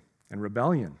sin and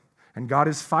rebellion. And God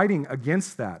is fighting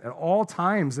against that at all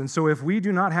times. And so if we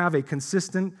do not have a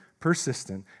consistent,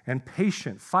 persistent, and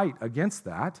patient fight against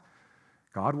that,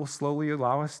 God will slowly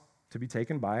allow us to be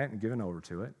taken by it and given over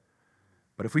to it.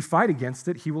 But if we fight against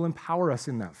it, he will empower us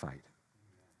in that fight.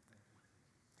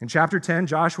 In chapter 10,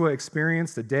 Joshua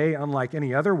experienced a day unlike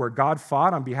any other where God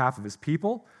fought on behalf of his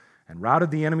people and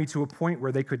routed the enemy to a point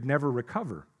where they could never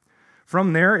recover.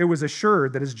 From there, it was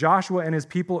assured that as Joshua and his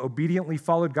people obediently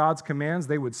followed God's commands,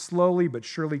 they would slowly but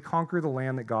surely conquer the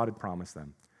land that God had promised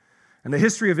them. And the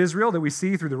history of Israel that we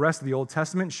see through the rest of the Old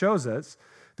Testament shows us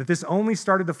that this only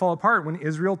started to fall apart when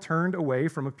Israel turned away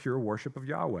from a pure worship of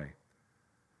Yahweh.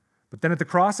 But then at the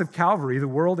cross of Calvary, the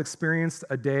world experienced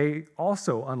a day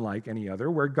also unlike any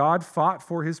other, where God fought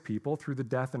for his people through the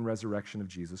death and resurrection of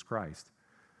Jesus Christ.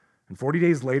 And 40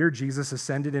 days later, Jesus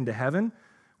ascended into heaven,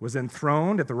 was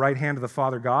enthroned at the right hand of the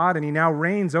Father God, and he now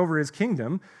reigns over his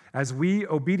kingdom as we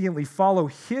obediently follow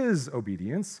his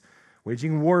obedience,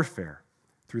 waging warfare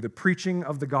through the preaching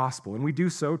of the gospel. And we do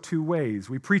so two ways.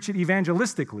 We preach it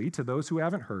evangelistically to those who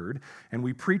haven't heard, and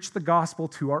we preach the gospel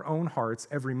to our own hearts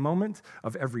every moment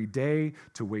of every day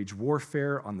to wage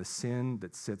warfare on the sin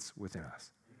that sits within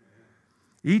us.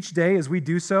 Each day as we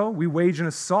do so, we wage an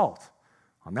assault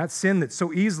on that sin that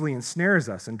so easily ensnares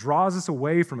us and draws us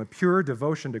away from a pure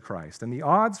devotion to Christ. And the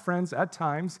odds, friends, at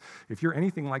times, if you're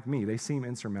anything like me, they seem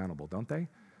insurmountable, don't they?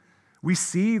 We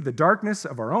see the darkness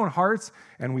of our own hearts,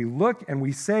 and we look and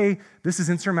we say, this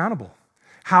is insurmountable.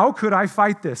 How could I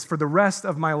fight this for the rest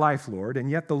of my life, Lord? And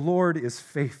yet the Lord is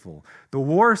faithful. The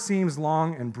war seems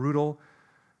long and brutal,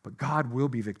 but God will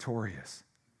be victorious.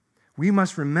 We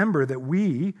must remember that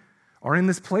we are in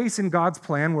this place in God's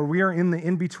plan where we are in the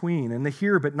in-between, in the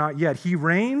here but not yet. He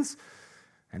reigns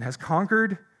and has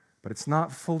conquered, but it's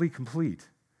not fully complete.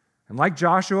 And like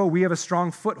Joshua, we have a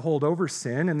strong foothold over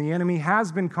sin, and the enemy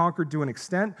has been conquered to an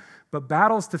extent, but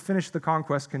battles to finish the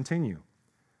conquest continue.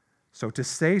 So to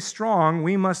stay strong,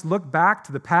 we must look back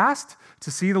to the past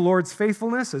to see the Lord's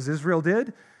faithfulness, as Israel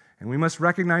did, and we must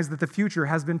recognize that the future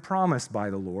has been promised by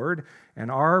the Lord, and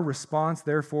our response,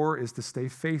 therefore, is to stay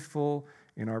faithful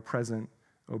in our present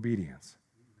obedience.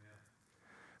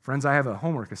 Friends, I have a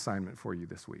homework assignment for you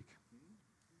this week.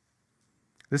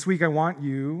 This week, I want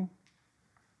you,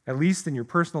 at least in your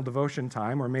personal devotion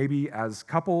time, or maybe as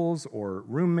couples or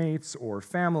roommates or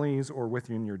families or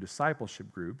within your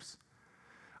discipleship groups,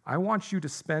 I want you to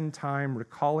spend time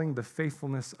recalling the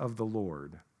faithfulness of the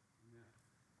Lord.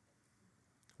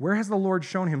 Where has the Lord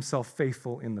shown himself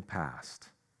faithful in the past?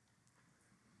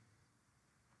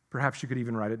 Perhaps you could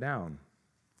even write it down.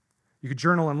 You could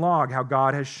journal and log how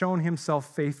God has shown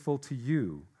himself faithful to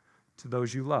you, to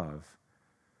those you love,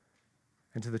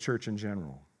 and to the church in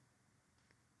general.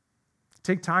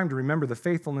 Take time to remember the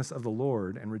faithfulness of the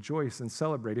Lord and rejoice and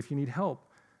celebrate. If you need help,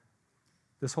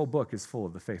 this whole book is full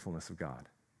of the faithfulness of God.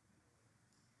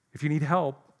 If you need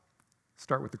help,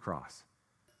 start with the cross.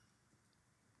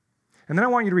 And then I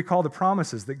want you to recall the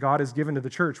promises that God has given to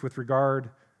the church with regard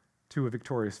to a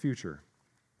victorious future.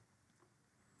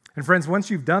 And friends, once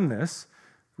you've done this,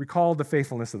 recalled the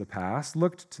faithfulness of the past,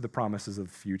 looked to the promises of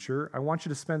the future, I want you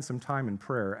to spend some time in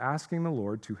prayer asking the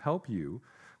Lord to help you,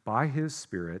 by his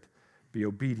Spirit, be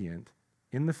obedient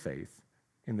in the faith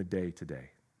in the day to day.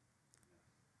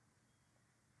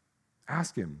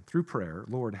 Ask him through prayer,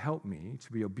 Lord, help me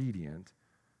to be obedient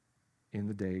in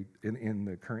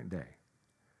the current day.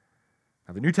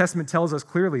 Now, the New Testament tells us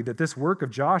clearly that this work of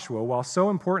Joshua, while so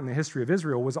important in the history of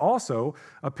Israel, was also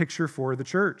a picture for the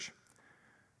church.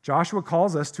 Joshua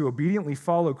calls us to obediently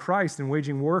follow Christ in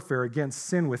waging warfare against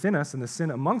sin within us and the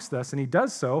sin amongst us, and he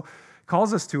does so,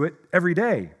 calls us to it every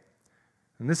day.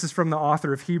 And this is from the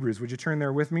author of Hebrews. Would you turn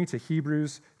there with me to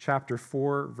Hebrews chapter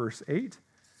 4, verse 8?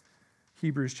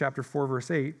 Hebrews chapter 4,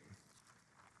 verse 8.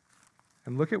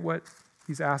 And look at what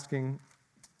he's asking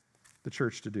the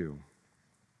church to do.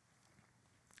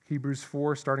 Hebrews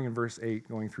 4, starting in verse 8,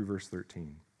 going through verse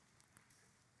 13.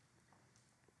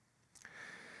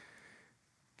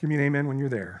 Give me an amen when you're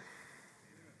there.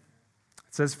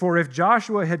 It says, "For if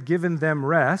Joshua had given them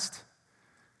rest,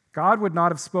 God would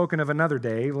not have spoken of another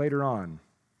day later on.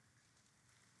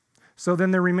 So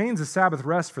then there remains a Sabbath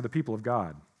rest for the people of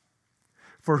God.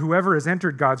 For whoever has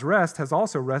entered God's rest has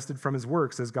also rested from his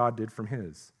works as God did from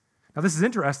his." Now this is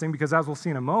interesting because, as we'll see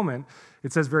in a moment,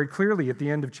 it says very clearly at the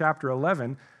end of chapter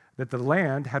 11 that the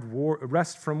land had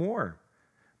rest from war.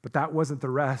 But that wasn't the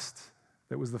rest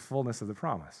that was the fullness of the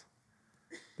promise.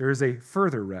 There is a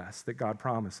further rest that God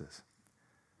promises.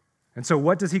 And so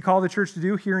what does he call the church to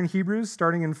do here in Hebrews,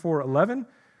 starting in 4:11?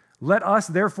 Let us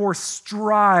therefore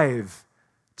strive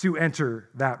to enter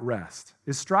that rest.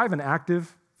 Is strive an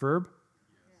active verb?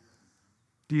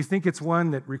 Do you think it's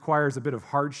one that requires a bit of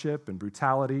hardship and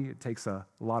brutality? It takes a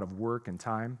lot of work and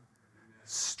time.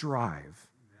 Strive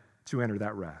to enter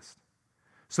that rest,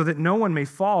 so that no one may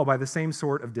fall by the same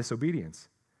sort of disobedience.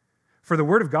 For the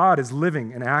word of God is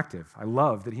living and active. I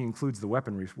love that he includes the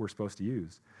weapon we're supposed to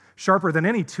use. Sharper than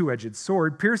any two-edged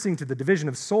sword, piercing to the division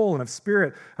of soul and of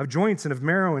spirit, of joints and of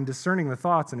marrow, and discerning the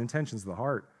thoughts and intentions of the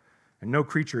heart. And no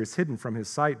creature is hidden from his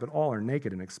sight, but all are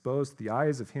naked and exposed to the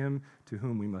eyes of him to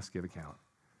whom we must give account.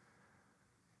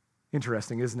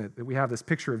 Interesting, isn't it, that we have this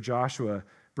picture of Joshua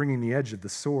bringing the edge of the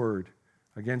sword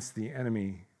against the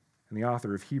enemy, and the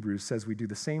author of Hebrews says we do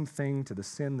the same thing to the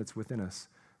sin that's within us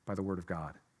by the word of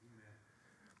God.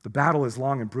 The battle is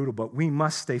long and brutal, but we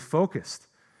must stay focused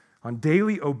on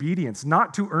daily obedience,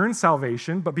 not to earn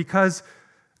salvation, but because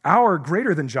our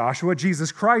greater than Joshua,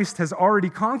 Jesus Christ, has already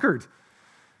conquered.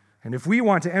 And if we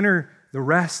want to enter the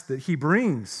rest that he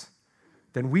brings,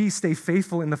 then we stay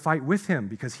faithful in the fight with him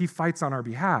because he fights on our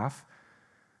behalf,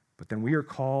 but then we are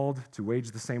called to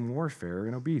wage the same warfare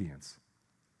in obedience.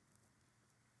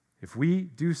 If we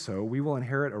do so, we will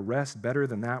inherit a rest better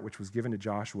than that which was given to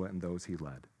Joshua and those he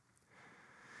led.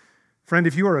 Friend,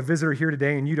 if you are a visitor here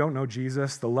today and you don't know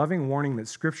Jesus, the loving warning that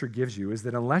Scripture gives you is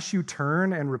that unless you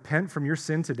turn and repent from your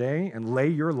sin today and lay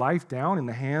your life down in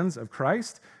the hands of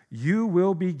Christ, you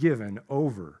will be given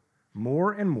over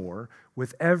more and more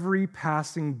with every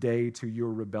passing day to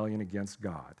your rebellion against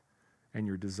God and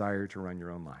your desire to run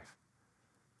your own life.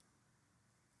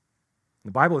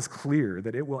 The Bible is clear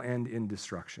that it will end in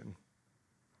destruction.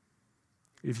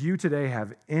 If you today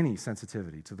have any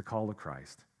sensitivity to the call of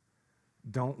Christ,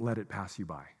 don't let it pass you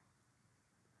by.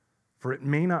 For it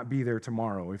may not be there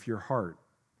tomorrow if your heart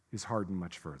is hardened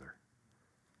much further.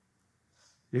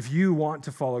 If you want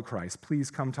to follow Christ, please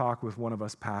come talk with one of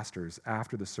us pastors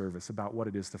after the service about what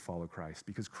it is to follow Christ,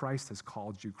 because Christ has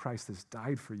called you, Christ has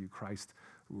died for you, Christ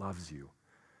loves you,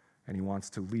 and he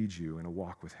wants to lead you in a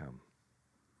walk with him.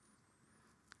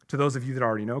 To those of you that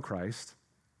already know Christ,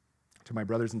 to my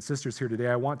brothers and sisters here today,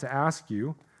 I want to ask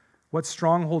you, what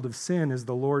stronghold of sin is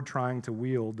the Lord trying to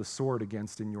wield the sword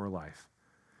against in your life?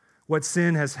 What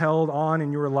sin has held on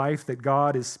in your life that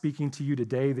God is speaking to you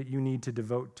today that you need to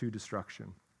devote to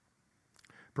destruction?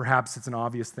 Perhaps it's an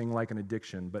obvious thing like an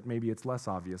addiction, but maybe it's less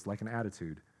obvious, like an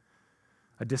attitude,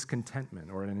 a discontentment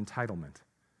or an entitlement,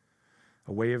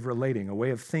 a way of relating, a way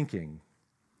of thinking,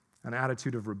 an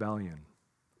attitude of rebellion,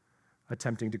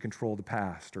 attempting to control the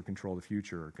past or control the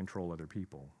future or control other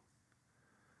people.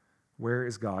 Where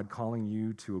is God calling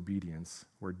you to obedience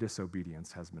where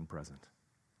disobedience has been present?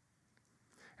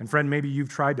 And friend, maybe you've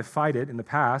tried to fight it in the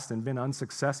past and been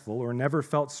unsuccessful or never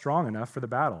felt strong enough for the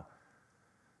battle.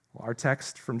 Well, our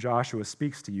text from Joshua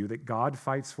speaks to you that God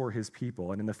fights for his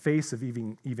people, and in the face of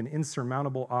even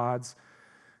insurmountable odds,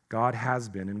 God has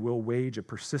been and will wage a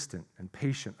persistent and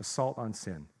patient assault on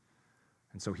sin.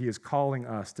 And so he is calling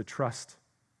us to trust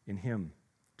in him,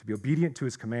 to be obedient to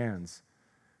his commands,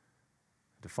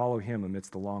 to follow him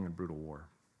amidst the long and brutal war.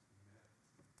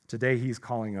 Today, he's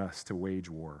calling us to wage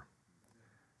war,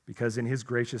 because in his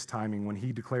gracious timing, when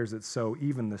he declares it so,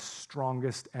 even the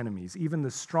strongest enemies, even the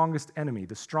strongest enemy,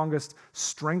 the strongest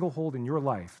stranglehold in your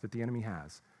life that the enemy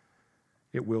has,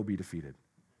 it will be defeated.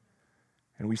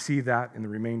 And we see that in the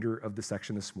remainder of the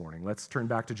section this morning. Let's turn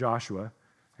back to Joshua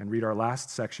and read our last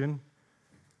section.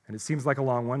 And it seems like a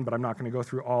long one, but I'm not going to go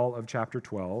through all of chapter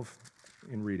 12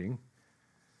 in reading.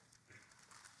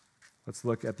 Let's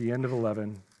look at the end of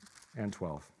 11 and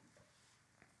 12.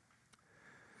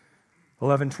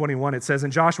 11:21, it says,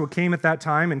 "And Joshua came at that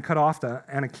time and cut off the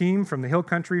Anakim from the hill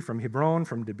country, from Hebron,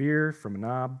 from Debir, from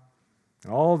Anab,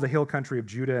 and all the hill country of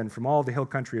Judah, and from all the hill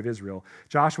country of Israel.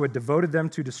 Joshua devoted them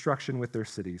to destruction with their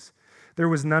cities. There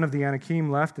was none of the Anakim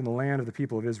left in the land of the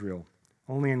people of Israel.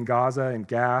 Only in Gaza and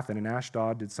Gath and in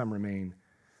Ashdod did some remain.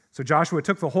 So Joshua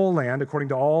took the whole land according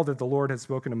to all that the Lord had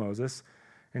spoken to Moses,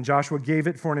 and Joshua gave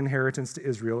it for an inheritance to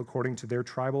Israel according to their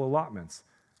tribal allotments,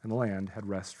 and the land had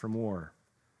rest from war."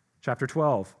 Chapter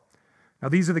 12. "Now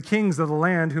these are the kings of the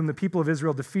land whom the people of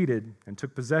Israel defeated and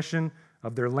took possession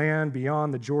of their land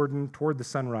beyond the Jordan toward the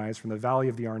sunrise, from the valley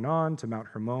of the Arnon to Mount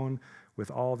Hermon, with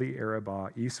all the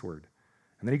Arabah eastward."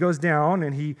 And then he goes down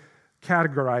and he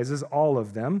categorizes all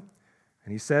of them.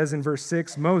 And he says in verse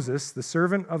 6, "Moses, the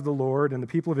servant of the Lord, and the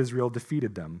people of Israel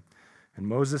defeated them. And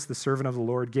Moses, the servant of the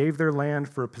Lord, gave their land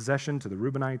for a possession to the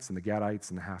Reubenites and the Gadites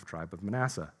and the half-tribe of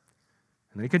Manasseh."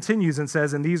 And then he continues and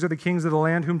says, "And these are the kings of the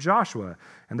land whom Joshua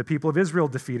and the people of Israel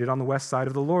defeated on the west side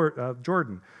of the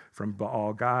Jordan, from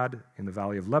Baal-Gad in the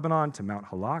valley of Lebanon to Mount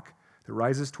Halak, that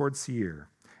rises towards Seir.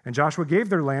 And Joshua gave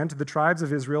their land to the tribes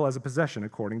of Israel as a possession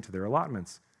according to their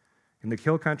allotments. In the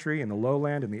hill country, in the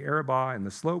lowland, in the Arabah, in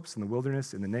the slopes, in the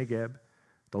wilderness, in the Negeb,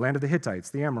 the land of the Hittites,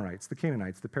 the Amorites, the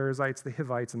Canaanites, the Perizzites, the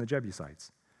Hivites, and the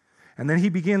Jebusites. And then he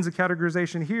begins a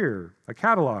categorization here, a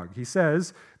catalog. He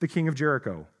says, the king of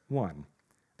Jericho, 1.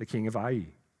 The king of Ai,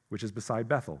 which is beside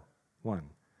Bethel, 1.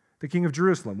 The king of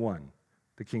Jerusalem, 1.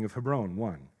 The king of Hebron,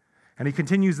 1. And he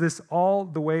continues this all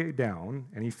the way down,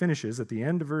 and he finishes at the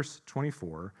end of verse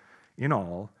 24, in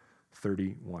all,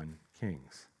 31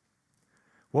 kings.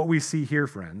 What we see here,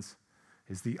 friends,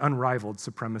 is the unrivaled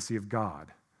supremacy of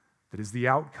God that is the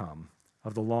outcome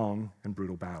of the long and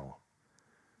brutal battle,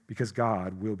 because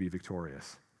God will be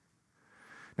victorious.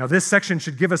 Now, this section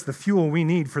should give us the fuel we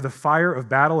need for the fire of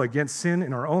battle against sin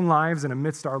in our own lives and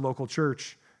amidst our local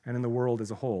church and in the world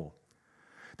as a whole.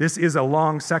 This is a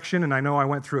long section, and I know I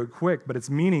went through it quick, but its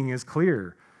meaning is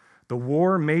clear. The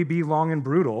war may be long and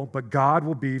brutal, but God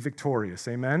will be victorious.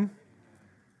 Amen?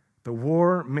 The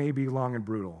war may be long and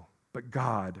brutal, but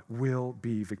God will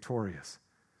be victorious.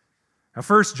 Now,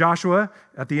 first, Joshua,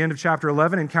 at the end of chapter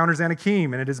 11, encounters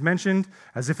Anakim, and it is mentioned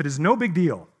as if it is no big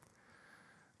deal.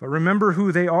 But remember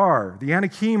who they are. The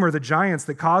Anakim are the giants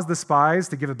that caused the spies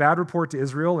to give a bad report to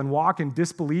Israel and walk in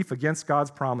disbelief against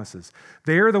God's promises.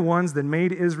 They are the ones that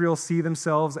made Israel see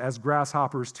themselves as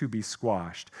grasshoppers to be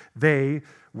squashed. They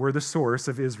were the source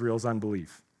of Israel's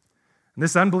unbelief. And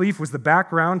this unbelief was the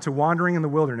background to wandering in the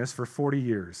wilderness for 40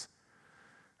 years.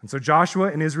 And so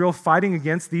Joshua and Israel fighting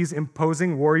against these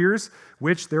imposing warriors,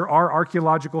 which there are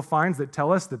archaeological finds that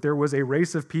tell us that there was a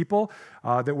race of people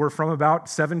that were from about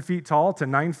 7 feet tall to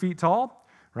 9 feet tall,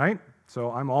 right?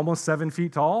 So I'm almost 7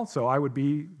 feet tall, so I would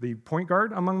be the point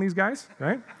guard among these guys,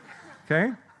 right?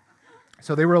 Okay?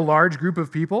 So they were a large group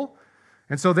of people,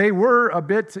 and so they were a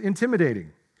bit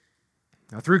intimidating.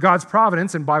 Now, through God's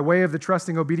providence and by way of the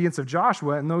trusting obedience of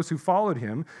Joshua and those who followed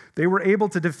him, they were able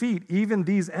to defeat even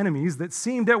these enemies that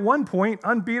seemed at one point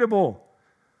unbeatable.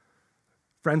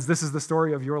 Friends, this is the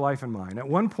story of your life and mine. At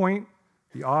one point,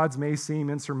 the odds may seem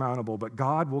insurmountable, but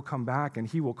God will come back and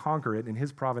he will conquer it in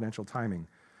his providential timing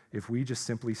if we just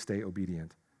simply stay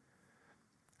obedient.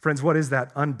 Friends, what is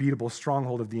that unbeatable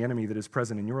stronghold of the enemy that is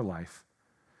present in your life?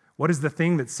 What is the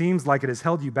thing that seems like it has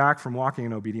held you back from walking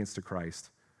in obedience to Christ?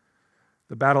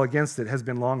 The battle against it has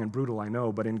been long and brutal, I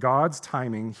know, but in God's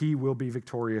timing, he will be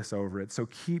victorious over it. So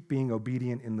keep being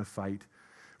obedient in the fight.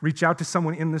 Reach out to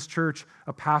someone in this church,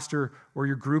 a pastor or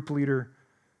your group leader,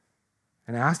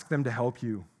 and ask them to help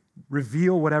you.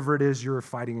 Reveal whatever it is you're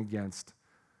fighting against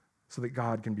so that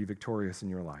God can be victorious in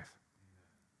your life.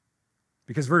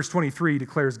 Because verse 23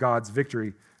 declares God's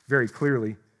victory very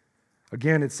clearly.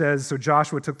 Again, it says, so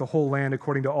Joshua took the whole land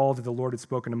according to all that the Lord had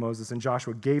spoken to Moses, and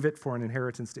Joshua gave it for an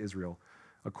inheritance to Israel,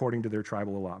 according to their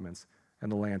tribal allotments,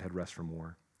 and the land had rest from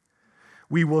war.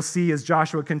 We will see as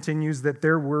Joshua continues that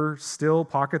there were still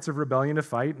pockets of rebellion to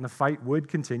fight, and the fight would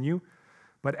continue.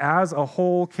 But as a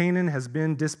whole, Canaan has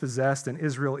been dispossessed, and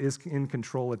Israel is in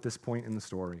control at this point in the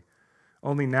story.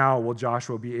 Only now will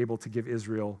Joshua be able to give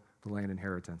Israel the land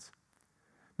inheritance.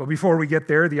 But before we get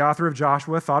there, the author of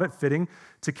Joshua thought it fitting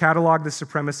to catalog the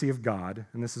supremacy of God,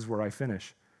 and this is where I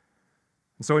finish.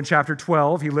 And so in chapter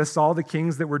 12, he lists all the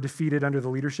kings that were defeated under the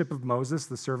leadership of Moses,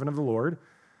 the servant of the Lord.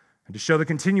 And to show the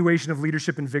continuation of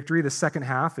leadership and victory, the second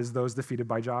half is those defeated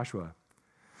by Joshua.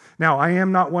 Now, I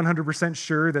am not 100%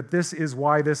 sure that this is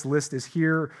why this list is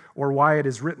here or why it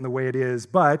is written the way it is,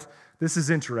 but this is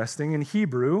interesting. In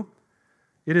Hebrew,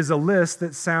 it is a list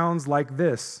that sounds like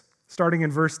this, starting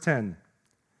in verse 10.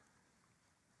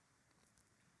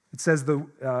 It says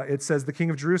the king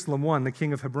of Jerusalem 1, the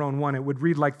king of Hebron 1. It would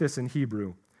read like this in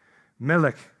Hebrew.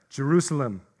 Melech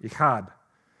Jerusalem Ichad.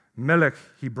 Melech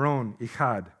Hebron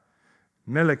Ichad.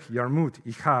 Melech Yarmut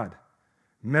Ichad.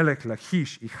 Melech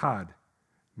Lachish Ichad.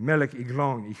 Melech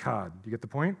Eglon Ichad. Do you get the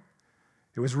point?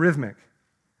 It was rhythmic.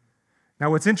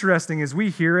 Now what's interesting is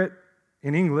we hear it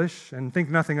in English and think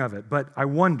nothing of it, but I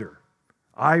wonder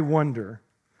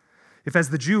if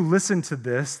as the Jew listened to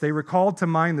this, they recalled to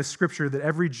mind the scripture that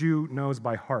every Jew knows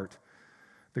by heart,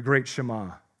 the great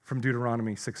Shema from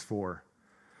Deuteronomy 6:4.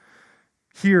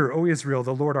 Hear, O Israel,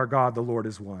 the Lord our God, the Lord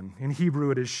is one. In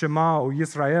Hebrew, it is Shema, O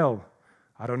Yisrael,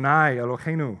 Adonai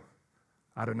Eloheinu,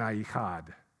 Adonai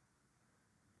Echad.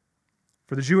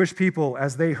 For the Jewish people,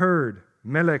 as they heard,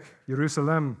 Melech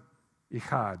Jerusalem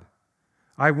Echad,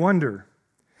 I wonder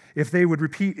if they would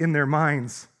repeat in their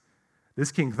minds,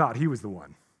 this king thought he was the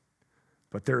one.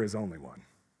 But there is only one.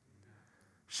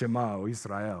 Shema, O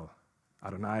Israel,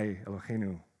 Adonai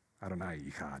Eloheinu, Adonai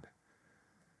Echad.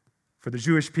 For the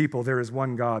Jewish people, there is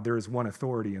one God, there is one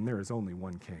authority, and there is only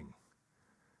one king.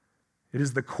 It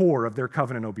is the core of their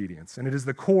covenant obedience, and it is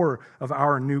the core of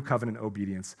our new covenant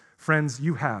obedience. Friends,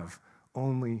 you have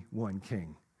only one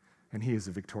king, and he is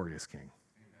a victorious king.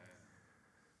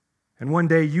 And one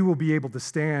day you will be able to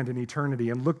stand in eternity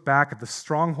and look back at the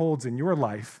strongholds in your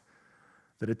life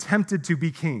that attempted to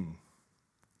be king.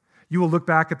 You will look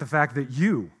back at the fact that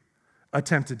you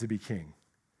attempted to be king,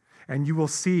 and you will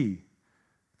see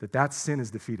that that sin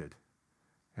is defeated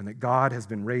and that God has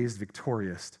been raised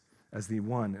victorious as the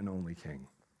one and only king.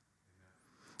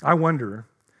 I wonder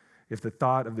if the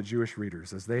thought of the Jewish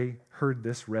readers as they heard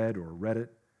this read or read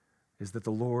it is that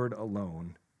the Lord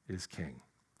alone is king.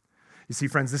 You see,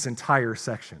 friends, this entire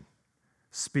section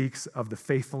speaks of the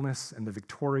faithfulness and the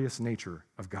victorious nature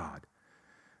of God.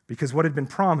 Because what had been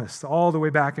promised all the way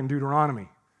back in Deuteronomy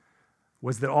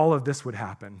was that all of this would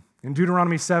happen. In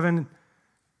Deuteronomy 7,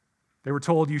 they were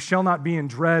told, "You shall not be in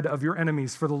dread of your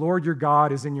enemies, for the Lord your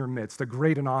God is in your midst, a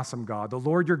great and awesome God. The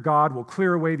Lord your God will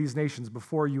clear away these nations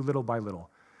before you little by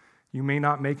little. You may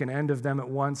not make an end of them at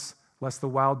once, lest the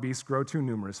wild beasts grow too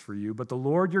numerous for you. But the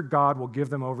Lord your God will give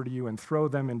them over to you and throw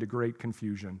them into great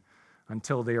confusion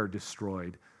until they are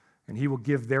destroyed. And he will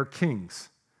give their kings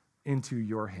into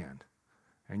your hand.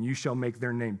 And you shall make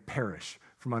their name perish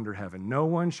from under heaven. No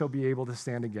one shall be able to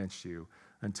stand against you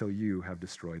until you have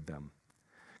destroyed them."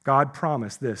 God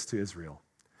promised this to Israel.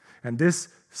 And this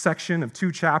section of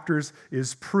 2 chapters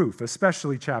is proof,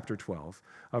 especially chapter 12,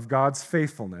 of God's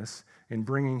faithfulness in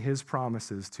bringing his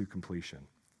promises to completion.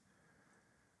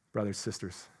 Brothers,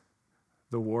 sisters,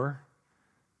 the war,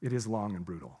 it is long and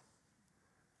brutal,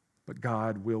 but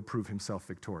God will prove himself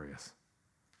victorious.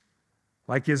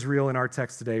 Like Israel in our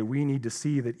text today, we need to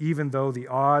see that even though the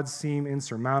odds seem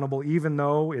insurmountable, even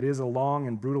though it is a long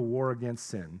and brutal war against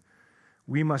sin,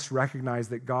 we must recognize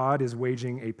that God is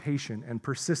waging a patient and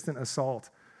persistent assault,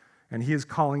 and he is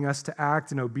calling us to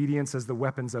act in obedience as the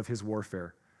weapons of his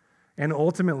warfare. And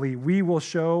ultimately, we will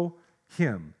show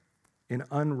him in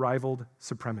unrivaled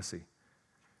supremacy.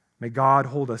 May God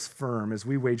hold us firm as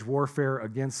we wage warfare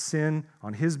against sin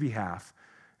on his behalf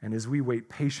and as we wait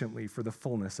patiently for the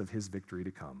fullness of his victory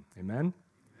to come. Amen?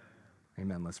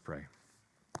 Amen. Let's pray.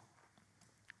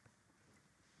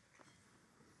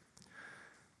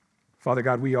 Father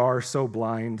God, we are so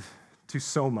blind to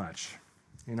so much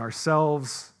in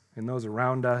ourselves, in those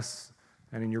around us,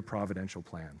 and in your providential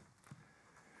plan.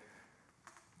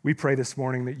 We pray this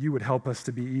morning that you would help us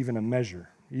to be even a measure,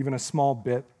 even a small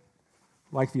bit,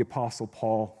 like the Apostle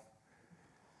Paul,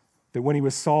 that when he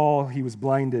was Saul, he was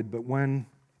blinded, but when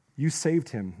you saved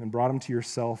him and brought him to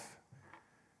yourself,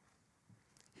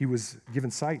 he was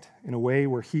given sight in a way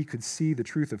where he could see the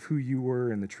truth of who you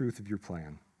were and the truth of your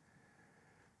plan.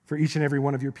 For each and every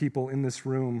one of your people in this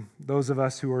room, those of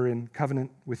us who are in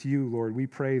covenant with you, Lord, we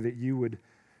pray that you would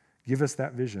give us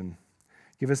that vision,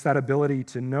 give us that ability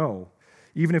to know,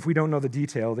 even if we don't know the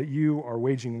detail, that you are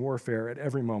waging warfare at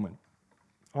every moment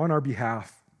on our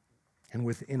behalf and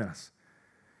within us.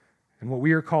 And what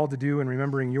we are called to do in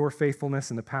remembering your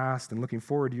faithfulness in the past and looking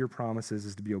forward to your promises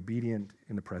is to be obedient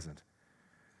in the present.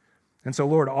 And so,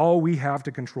 Lord, all we have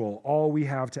to control, all we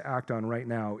have to act on right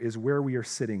now is where we are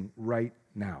sitting right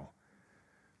now.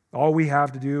 All we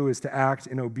have to do is to act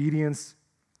in obedience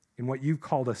in what you've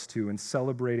called us to in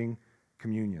celebrating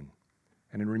communion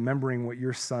and in remembering what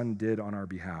your Son did on our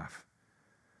behalf.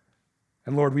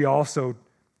 And Lord, we also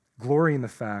glory in the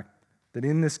fact that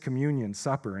in this communion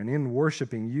supper and in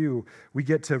worshiping you, we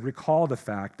get to recall the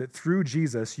fact that through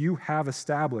Jesus, you have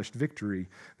established victory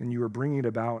and you are bringing it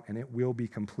about, and it will be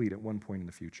complete at one point in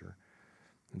the future.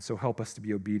 And so help us to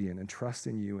be obedient and trust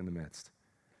in you in the midst.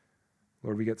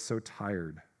 Lord, we get so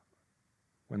tired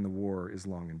when the war is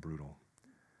long and brutal.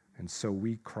 And so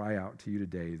we cry out to you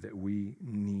today that we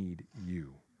need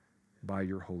you by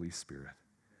your Holy Spirit.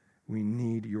 We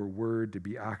need your word to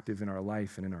be active in our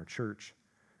life and in our church.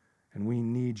 And we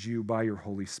need you by your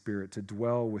Holy Spirit to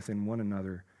dwell within one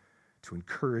another, to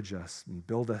encourage us and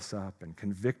build us up and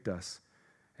convict us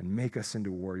and make us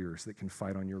into warriors that can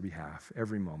fight on your behalf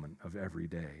every moment of every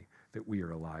day that we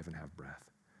are alive and have breath.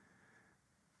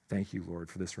 Thank you, Lord,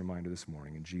 for this reminder this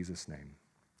morning. In Jesus' name,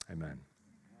 amen.